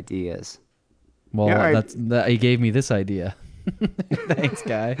with the ideas. Well, Yeah, all right. he gave me this idea. Thanks,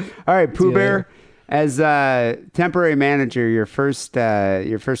 guy. All right, Pooh you Bear. later. As temporary manager, your first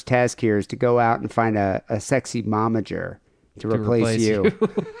task here is to go out and find a sexy momager to replace you.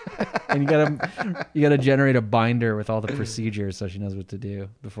 And you gotta generate a binder with all the procedures so she knows what to do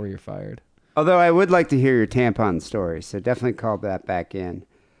before you're fired. Although I would like to hear your tampon story, so definitely call that back in.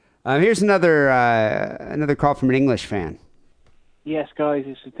 Here's another call from an English fan. Yes, guys,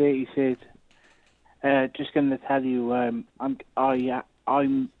 it's the Dirty Sid. Just going to tell you, I'm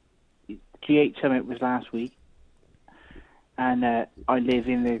G8 Summit was last week, and I live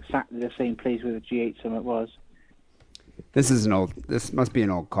in exactly the same place where the G8 Summit was. This must be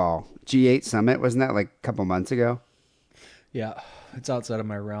an old call. G8 Summit, wasn't that like a couple months ago? Yeah, it's outside of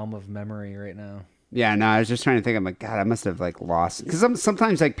my realm of memory right now. Yeah, no, I was just trying to think. I'm like, God, I must have like lost, because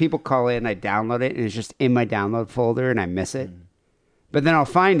sometimes like people call in, I download it, and it's just in my download folder, and I miss it. But then I'll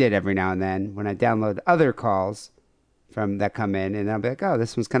find it every now and then when I download other calls from that come in, and I'll be like, oh,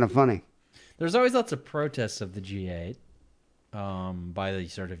 this one's kind of funny. There's always lots of protests of the G8 by the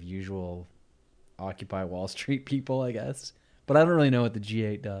sort of usual Occupy Wall Street people, I guess. But I don't really know what the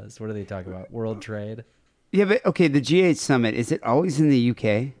G8 does. What do they talk about? World trade? Yeah, but okay, the G8 Summit, is it always in the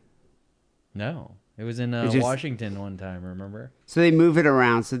UK? No. It was in Washington one time, remember? So they move it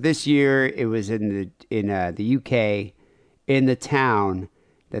around. So this year it was in the UK, in the town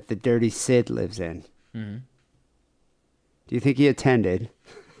that the Dirty Sid lives in. Mm-hmm. Do you think he attended?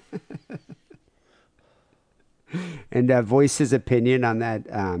 And voiced his opinion on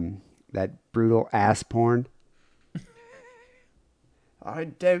that brutal ass porn? I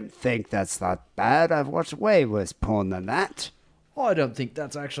don't think that's that bad. I've watched way worse porn than that. I don't think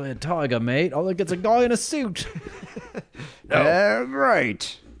that's actually a tiger, mate. I think it's a guy in a suit.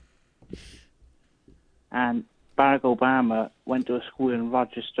 Right. And Barack Obama went to a school in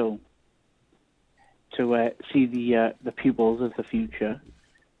Rochester to see the pupils of the future.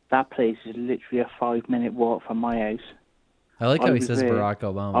 That place is literally a 5-minute walk from my house. I like how I he was says there. Barack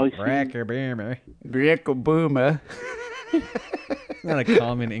Obama. I was Barack Obama. Barack Obama. Not a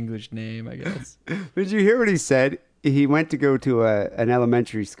common English name, I guess. Did you hear what he said? He went to go to an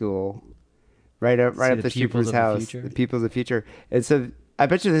elementary school right up the the pupils Sheeper's of the house, future? the people of the future. And so I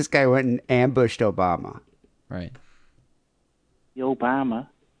bet you this guy went and ambushed Obama. Right. The Obama.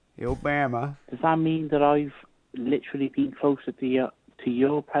 The Obama. Does that mean that I've literally been closer to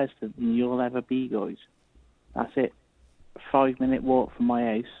your president than you'll ever be, guys? That's it. A 5-minute walk from my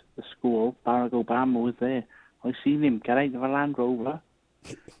house, the school. Barack Obama was there. I seen him get out of a Land Rover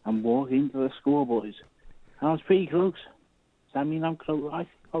and walk into the school, boys. And I was pretty close. Does that mean I'm close? I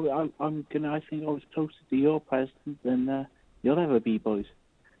think I was closer to your president than you'll ever be, boys.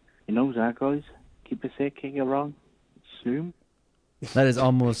 You know that, guys. Keep it sick, kick it wrong. Zoom. That is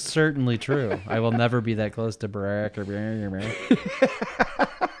almost certainly true. I will never be that close to Barack Obama.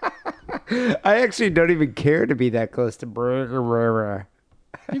 I actually don't even care to be that close to Barack Obama.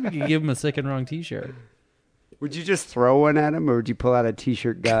 Maybe we could give him a sick and wrong t-shirt. Would you just throw one at him, or would you pull out a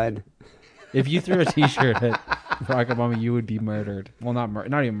t-shirt gun? If you threw a t-shirt at Barack Obama, you would be murdered. Well, not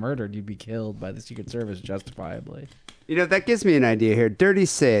even murdered. You'd be killed by the Secret Service justifiably. You know, that gives me an idea here. Dirty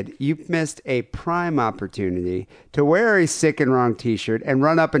Sid, you've missed a prime opportunity to wear a sick and wrong t-shirt and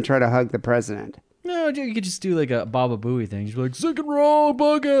run up and try to hug the president. No, you could just do like a Baba Booey thing. Just be like, sick and wrong,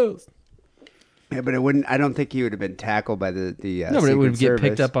 buggers. Yeah, but it wouldn't. I don't think he would have been tackled by the No, but it would Secret get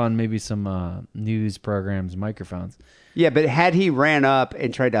picked Service. up on maybe some news programs, microphones. Yeah, but had he ran up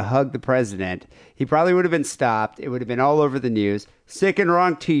and tried to hug the president, he probably would have been stopped. It would have been all over the news. Sick and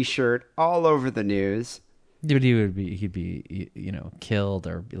wrong t-shirt, all over the news. But he'd be killed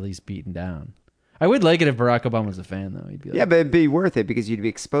or at least beaten down. I would like it if Barack Obama was a fan, though. He'd be like, Yeah, but it'd be worth it because you'd be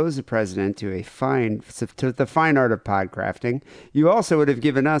exposed the president to the fine art of podcrafting. You also would have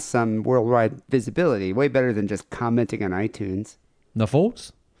given us some worldwide visibility, way better than just commenting on iTunes. Now,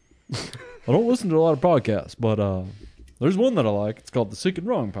 folks, I don't listen to a lot of podcasts, but there's one that I like. It's called the Sick and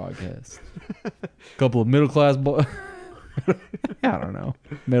Wrong Podcast. A couple of middle-class boys. I don't know.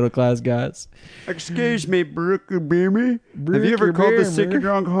 Middle-class guys. Excuse me, Barack Obama. Have you ever called the Sick and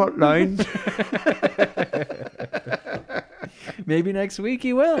Wrong hotline? Maybe next week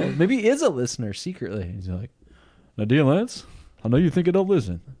he will. Maybe he is a listener secretly. He's like, now, Dee and Lance, I know you think I don't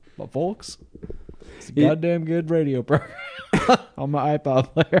listen, but folks, it's a goddamn good radio program on my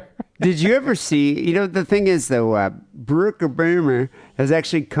iPod player. Did you ever see, the thing is, though, Barack Obama has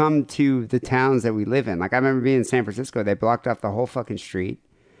actually come to the towns that we live in. Like, I remember being in San Francisco. They blocked off the whole fucking street.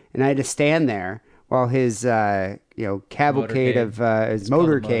 And I had to stand there while his, cavalcade of his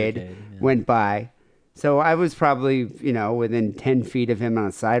motorcade went by. So I was probably, within 10 feet of him on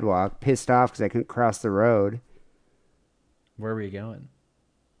a sidewalk, pissed off because I couldn't cross the road. Where were you going?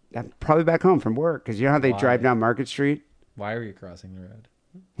 I'm probably back home from work because you know how they drive down Market Street? Why were you crossing the road?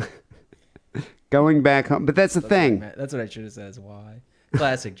 Going back home. But that's the thing. That's what I should have said is why.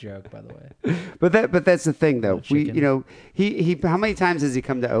 Classic joke, by the way. But that's the thing, though. Chicken. He how many times has he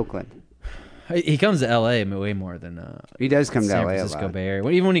come to Oakland? He comes to L.A. way more than he does come to San LA Francisco a lot. Bay Area.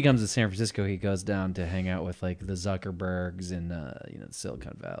 Even when he comes to San Francisco, he goes down to hang out with like the Zuckerbergs and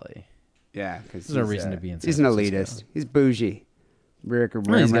Silicon Valley. Yeah, because there's no reason to be in San He's an Francisco. elitist. He's bougie. Rick or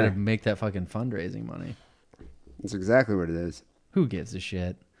He's got to make that fucking fundraising money. That's exactly what it is. Who gives a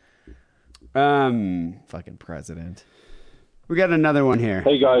shit? Fucking president. We got another one here.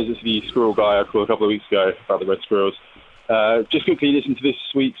 Hey guys, it's the squirrel guy I called a couple of weeks ago about the red squirrels. Just quickly listen to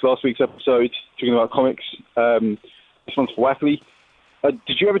last week's episode talking about comics. This one's for Wackley.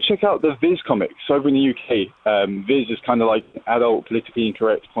 Did you ever check out the Viz comics over in the UK? Viz is kind of like an adult, politically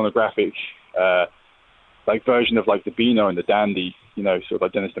incorrect, pornographic, like version of like the Beano and the Dandy, sort of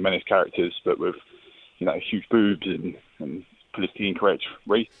like Dennis the Menace characters, but with huge boobs and politically incorrect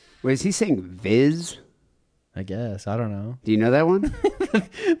race. Wait, is he saying Viz? I guess. I don't know. Do you know that one?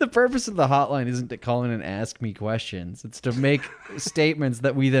 The purpose of the hotline isn't to call in and ask me questions. It's to make statements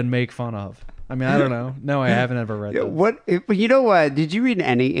that we then make fun of. I mean, I don't know. No, I haven't ever read those. What? Did you read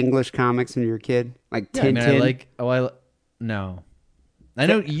any English comics when you were a kid? Like Tintin? No. I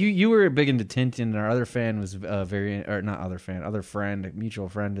know you were big into Tintin, and our other fan was mutual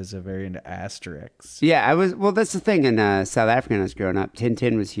friend is very into Asterix. Yeah, I was. Well, that's the thing. In South Africa, when I was growing up,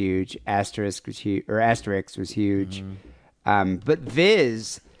 Tintin was huge. Asterix was huge. But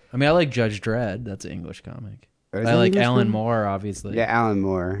Viz. I mean, I like Judge Dredd. That's an English comic. I like English Alan comic? Moore, obviously. Yeah, Alan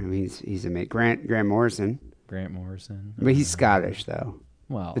Moore. I mean, he's amazing. Grant Morrison. Grant Morrison. But he's Scottish, though.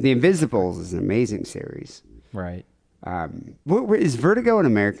 Well, but The Invisibles is an amazing series. Right. Is Vertigo an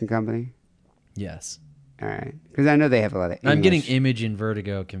American company? Yes. All right, because I know they have a lot of English. I'm getting Image and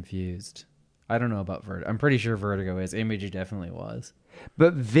Vertigo confused. I don't know about Vertigo. I'm pretty sure Vertigo is. Image definitely was.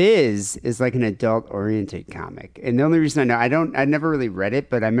 But Viz is like an adult-oriented comic, and the only reason I never really read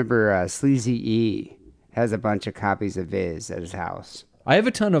it, but I remember Sleazy E has a bunch of copies of Viz at his house. I have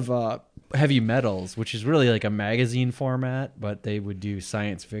a ton of Heavy Metals, which is really like a magazine format, but they would do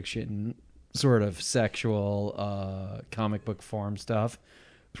science fiction, sort of sexual comic book form stuff.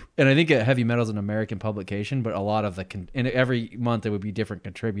 And I think Heavy Metal is an American publication, but a lot of and every month there would be different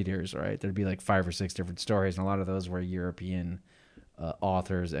contributors, right? There'd be like 5 or 6 different stories, and a lot of those were European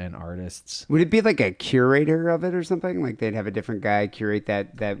authors and artists. Would it be like a curator of it or something? Like they'd have a different guy curate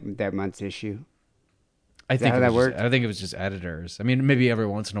that month's issue? I think it was just editors. I mean, maybe every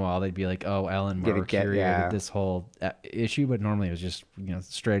once in a while they'd be like, "Oh, Alan Moore curated this whole issue," but normally it was just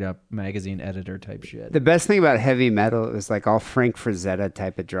straight up magazine editor type shit. The best thing about Heavy Metal was like all Frank Frazetta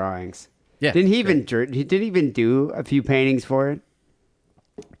type of drawings. Yeah, didn't he even do a few paintings for it?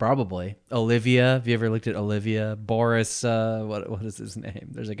 Probably. Olivia. Have you ever looked at Olivia? Boris. What is his name?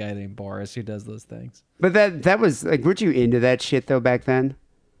 There's a guy named Boris who does those things. But that was like, weren't you into that shit though back then?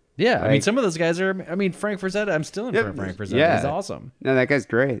 Yeah, I mean, some of those guys are. I mean, Frank Frazetta. I'm still in for Frank Frazetta. Yeah. He's awesome. No, that guy's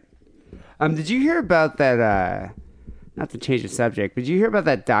great. Did you hear about that? Not to change the subject, but did you hear about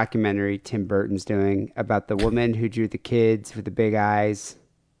that documentary Tim Burton's doing about the woman who drew the kids with the big eyes?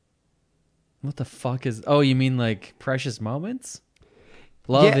 What the fuck is? Oh, you mean like Precious Moments?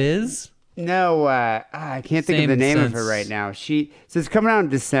 Love is? No, I can't think of the name of her right now. So it's coming out in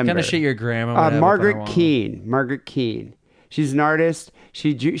December. Kind of shit your grandma. Margaret Keane. Margaret Keane. She's an artist.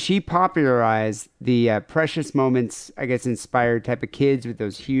 She popularized the Precious Moments, I guess, inspired type of kids with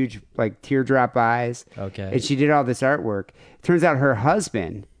those huge like teardrop eyes. Okay. And she did all this artwork. Turns out her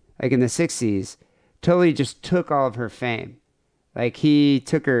husband, like in the 60s, totally just took all of her fame. Like he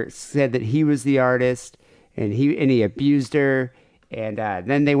said that he was the artist, and he abused her. And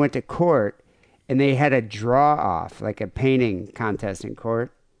then they went to court, and they had a draw-off, like a painting contest in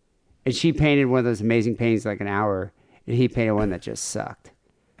court. And she painted one of those amazing paintings like an hour, and he painted one that just sucked.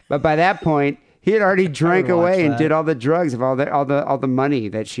 But by that point, he had already drank away and did all the drugs of all the money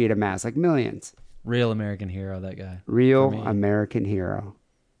that she had amassed, like millions. Real American hero, that guy. Real American hero.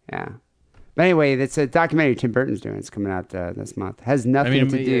 Yeah. But anyway, that's a documentary Tim Burton's doing. It's coming out this month. Has nothing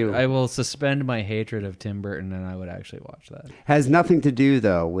to do. I will suspend my hatred of Tim Burton, and I would actually watch that. Has nothing to do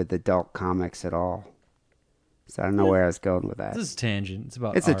though with adult comics at all. So I don't know where I was going with that. This is tangent. It's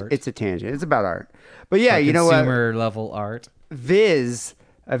about It's art. it's a tangent. It's about art. But yeah, Like you know what? consumer level art. Viz,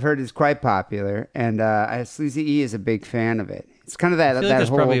 I've heard is quite popular, and Sleazy E is a big fan of it. It's kind of that I feel that like there's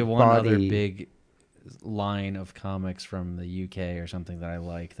whole probably one body. other big line of comics from the UK or something that I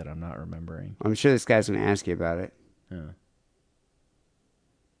like that I'm not remembering. I'm sure this guy's going to ask you about it. Yeah.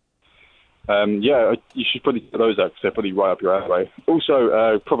 You should probably get those out because they're probably right up your alley.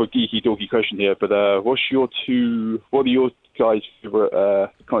 Also, probably geeky dorky question here, but what are your guys' favorite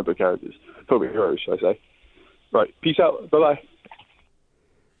comic book characters? Favorite heroes, I say. Right, peace out. Bye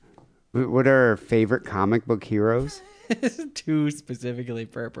bye. What are our favorite comic book heroes? 2 specifically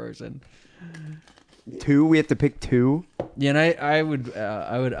per person. 2? We have to pick 2? Yeah, and I would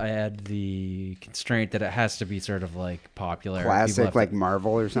add the constraint that it has to be sort of like popular. Classic, like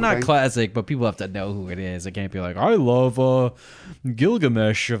Marvel or something? Not classic, but people have to know who it is. It can't be like, I love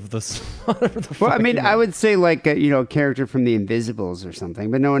Gilgamesh of the... Well, I mean, I would say like, a character from The Invisibles or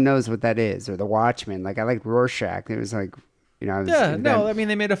something, but no one knows what that is. Or The Watchmen. Like, I like Rorschach. It was like, I mean,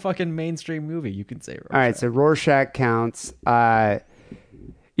 they made a fucking mainstream movie. You can say Rorschach. All right, so Rorschach counts.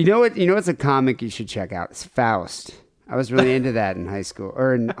 You know what's a comic you should check out? It's Faust. I was really into that in high school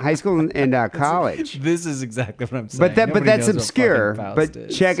and college. This is exactly what I'm saying. But that's obscure. But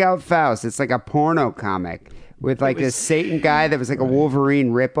is. check out Faust. It's like a porno comic with like this Satan guy that was like a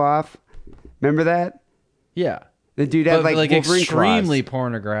Wolverine ripoff. Remember that? Yeah. The dude had like Wolverine extremely claws.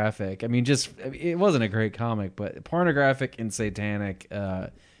 pornographic. I mean, it wasn't a great comic, but pornographic and satanic.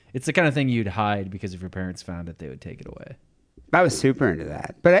 It's the kind of thing you'd hide because if your parents found it, they would take it away. I was super into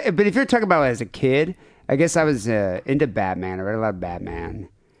that. But if you're talking about as a kid, I guess I was into Batman. I read a lot of Batman.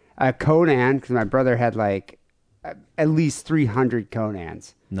 Conan, because my brother had like at least 300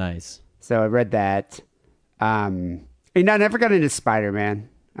 Conans. Nice. So I read that. I never got into Spider-Man.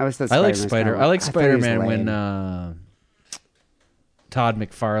 I like Spider-Man when Todd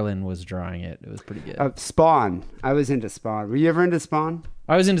McFarlane was drawing it. It was pretty good. Spawn. I was into Spawn. Were you ever into Spawn?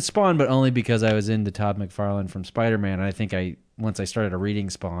 I was into Spawn, but only because I was into Todd McFarlane from Spider-Man. And I think once I started reading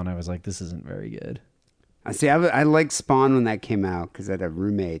Spawn, I was like, this isn't very good. I liked Spawn when that came out because I had a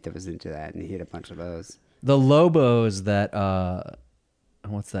roommate that was into that, and he had a bunch of those. The Lobos that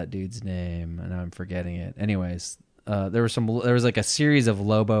what's that dude's name? And I'm forgetting it. Anyways, there was like a series of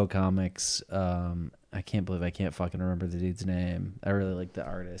Lobo comics. I can't believe I can't fucking remember the dude's name. I really like the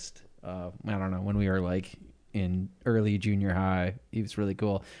artist. I don't know, when we were like in early junior high, he was really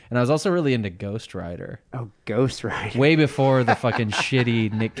cool. And I was also really into Ghost Rider. Oh, Ghost Rider. Way before the fucking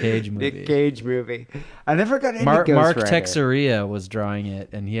shitty Nick Cage movie. I never got into Ghost Mark Rider. Texeria was drawing it,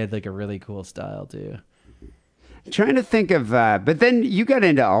 and he had like a really cool style too. Trying to think of, but then you got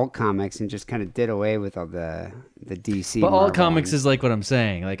into alt comics and just kind of did away with all the DC. But Marvel alt comics ones. is like what I'm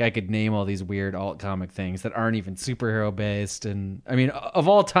saying. Like I could name all these weird alt comic things that aren't even superhero based. And I mean, of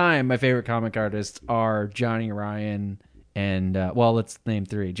all time, my favorite comic artists are Johnny Ryan and let's name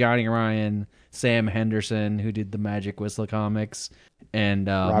 3: Johnny Ryan, Sam Henderson, who did the Magic Whistle comics, and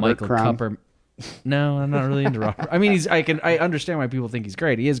Michael Cupper. No, I'm not really into Robert. I mean, I understand why people think he's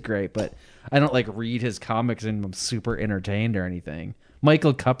great. He is great, but I don't like read his comics and I'm super entertained or anything.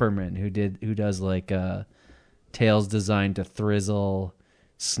 Michael Kupperman, who does like Tales Designed to Thrizzle,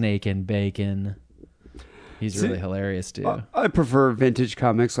 Snake and Bacon. He's really hilarious too. I prefer vintage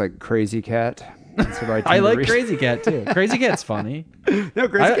comics like Crazy Cat. That's what I like Crazy Cat too. Crazy Cat's funny. No,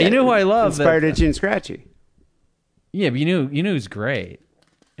 Crazy Cat. You know who I love? Inspired Itchy and Scratchy. Yeah, but you know who's great.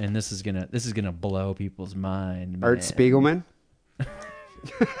 And this is gonna blow people's mind. Man. Art Spiegelman?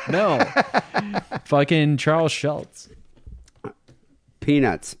 No. Fucking Charles Schultz.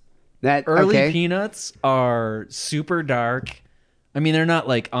 Peanuts. Early Peanuts are super dark. I mean, they're not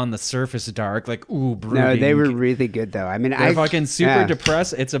like on the surface dark, like ooh, brooding. No, they were really good though. I mean, they're fucking super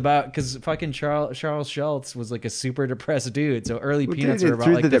depressed. It's about because fucking Charles Schultz was like a super depressed dude. So early Peanuts are about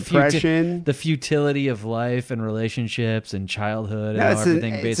like the depression, the futility of life and relationships and childhood, and how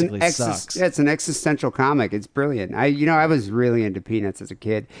everything basically sucks. Yeah, it's an existential comic. It's brilliant. I was really into Peanuts as a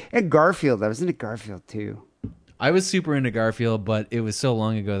kid, and Garfield. I was into Garfield too. I was super into Garfield, but it was so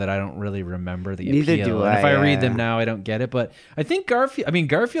long ago that I don't really remember the Neither appeal. do I. And if I read them now, I don't get it. But I think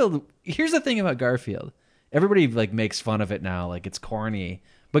Garfield. Here's the thing about Garfield. Everybody like makes fun of it now, like it's corny.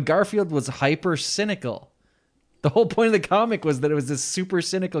 But Garfield was hyper cynical. The whole point of the comic was that it was this super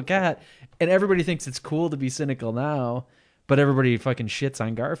cynical cat, and everybody thinks it's cool to be cynical now. but everybody fucking shits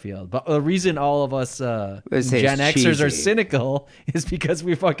on Garfield. But the reason all of us Gen say it's Xers are cheesy. cynical is because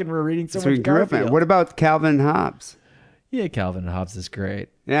we fucking were reading so So we much grew up in. Garfield. What about Calvin and Hobbes? Yeah, Calvin and Hobbes is great.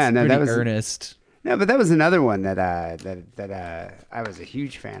 Yeah, It's no, pretty that was earnest. No, but that was another one that I was a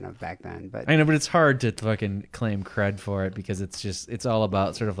huge fan of back then. But I know, but it's hard to fucking claim cred for it because it's all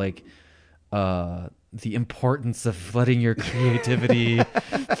about sort of like the importance of letting your creativity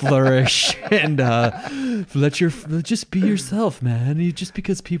flourish and just be yourself, man. Just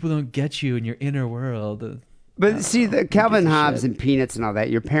because people don't get you in your inner world. But see, the Calvin gives a Hobbes shit? and Peanuts and all that,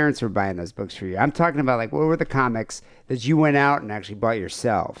 your parents were buying those books for you. I'm talking about like what were the comics that you went out and actually bought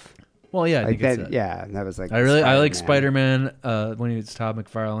yourself? Well, yeah, I Like think that, it's yeah, that was like I like Spider-Man when he was Todd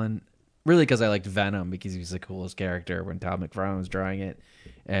McFarlane. Really, because I liked Venom because he was the coolest character when Todd McFarlane was drawing it,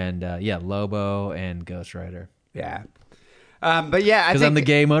 and Lobo and Ghost Rider. Yeah, but yeah, I Because think I'm the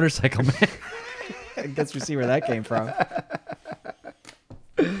gay motorcycle man. I guess you see where that came from.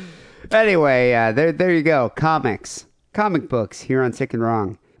 Anyway, there you go. Comic books here on Sick and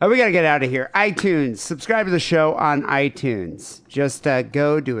Wrong. We got to get out of here. iTunes. Subscribe to the show on iTunes. Just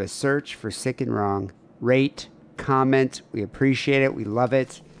go do a search for Sick and Wrong. Rate, comment. We appreciate it. We love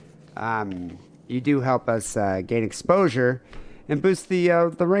it. You do help us gain exposure and boost the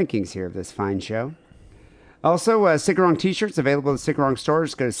rankings here of this fine show. Also, Sick and Wrong t-shirts available at Sick and Wrong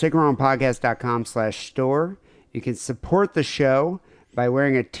stores. Go to sickandwrongpodcast.com/store. You can support the show by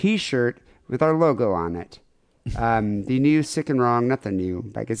wearing a t-shirt with our logo on it. The new Sick and Wrong, not the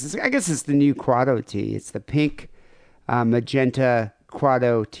new, I guess it's the new Quado tee. It's the pink magenta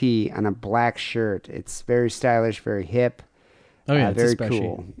Quado tee on a black shirt. It's very stylish, very hip. Oh yeah, it's very especially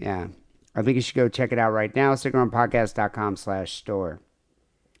cool. Yeah. I think you should go check it out right now. sickandwrongpodcast.com/store.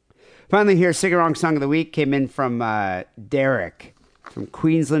 Finally here, Sick and Wrong Song of the Week came in from Derek from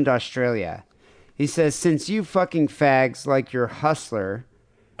Queensland, Australia. He says, since you fucking fags like your hustler,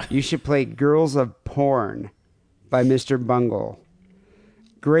 you should play Girls of Porn by Mr. Bungle.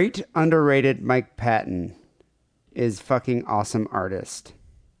 Great underrated Mike Patton is fucking awesome artist.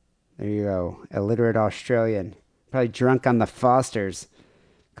 There you go. Illiterate Australian. Probably drunk on the Fosters.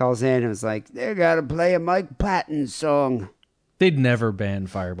 Calls in and was like, they gotta play a Mike Patton song. They'd never ban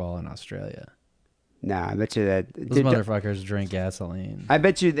Fireball in Australia. Nah, I bet you that... Those motherfuckers drink gasoline. I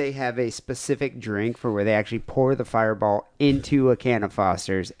bet you they have a specific drink for where they actually pour the Fireball into a can of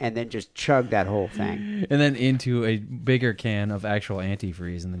Foster's and then just chug that whole thing. And then into a bigger can of actual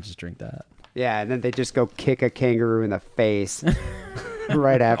antifreeze and then just drink that. Yeah, and then they just go kick a kangaroo in the face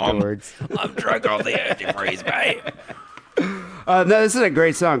right afterwards. I'm drunk on the antifreeze, mate. No, this is a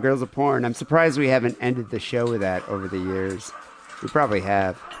great song, Girls of Porn. I'm surprised we haven't ended the show with that over the years. We probably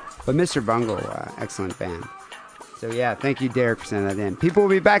have. But Mr. Bungle, excellent band. So yeah, thank you, Derek, for sending that in. People will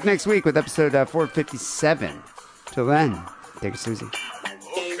be back next week with episode 457. Till then, take it, Susie.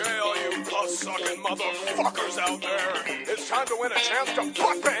 Okay, all you puss-sucking motherfuckers out there, it's time to win a chance to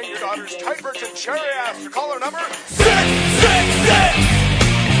fuck-bang your daughter's tight virgin cherry ass to caller number 666!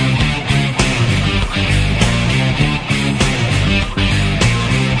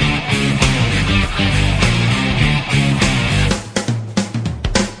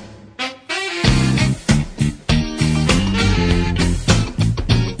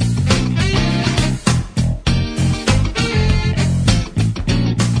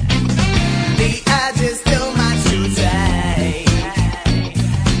 The edge is still my today.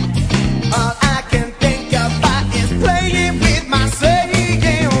 All I can think about is playing with myself.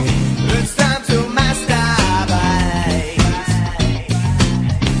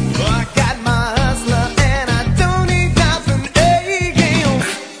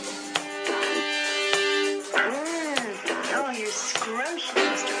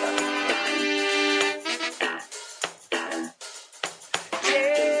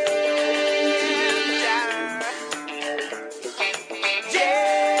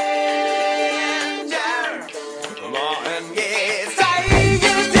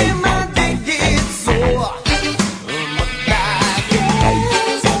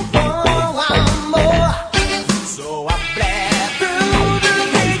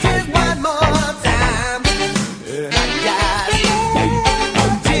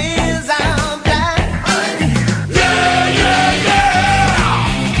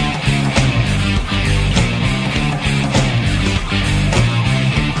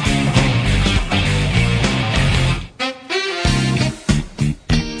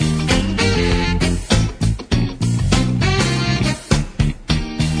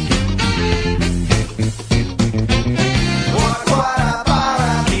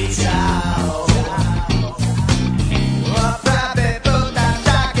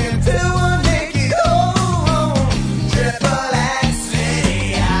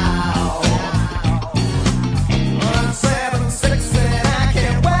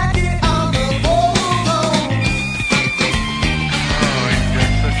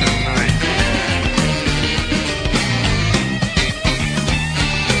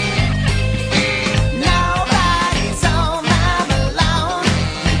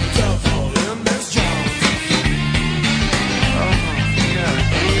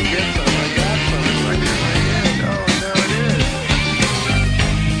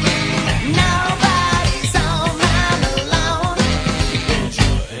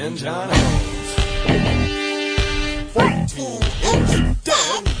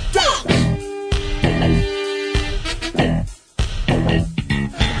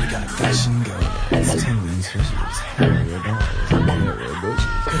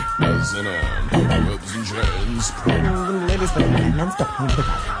 with amendments to paint with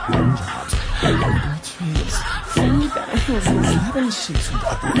hand jobs. Food that handles 11 sheets with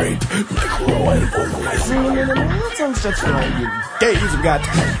a great microwave organizing in the nonsense. That's right, you gays. We got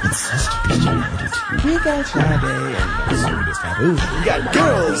we got Friday and food is taboo. We got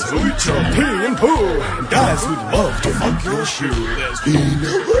girls who eat your pee and poo, and guys who love to fuck your shoe. There's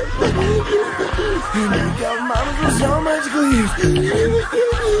and you got mamas with so much glee.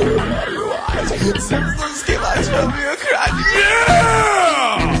 Simpsons give us from your crotch. Yeah!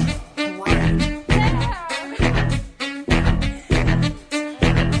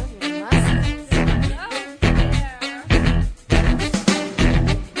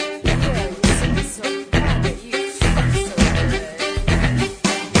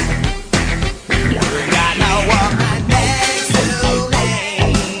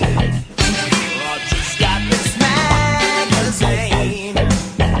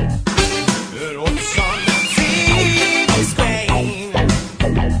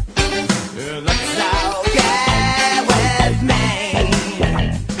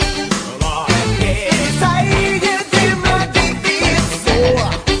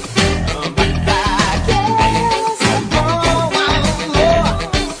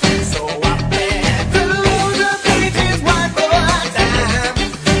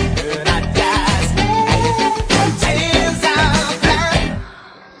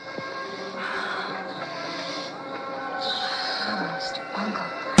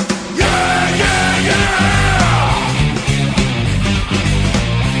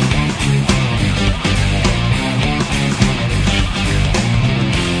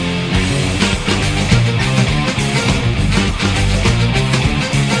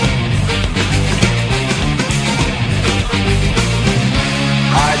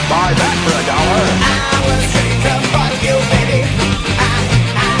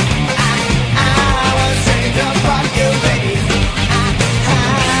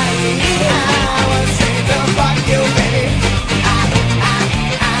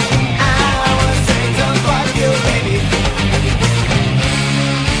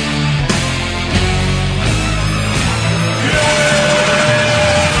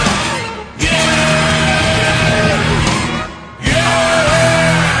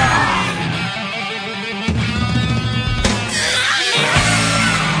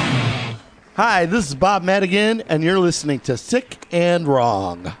 Hi, this is Bob Madigan, and you're listening to Sick and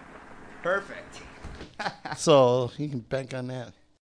Wrong. Perfect. So you can bank on that.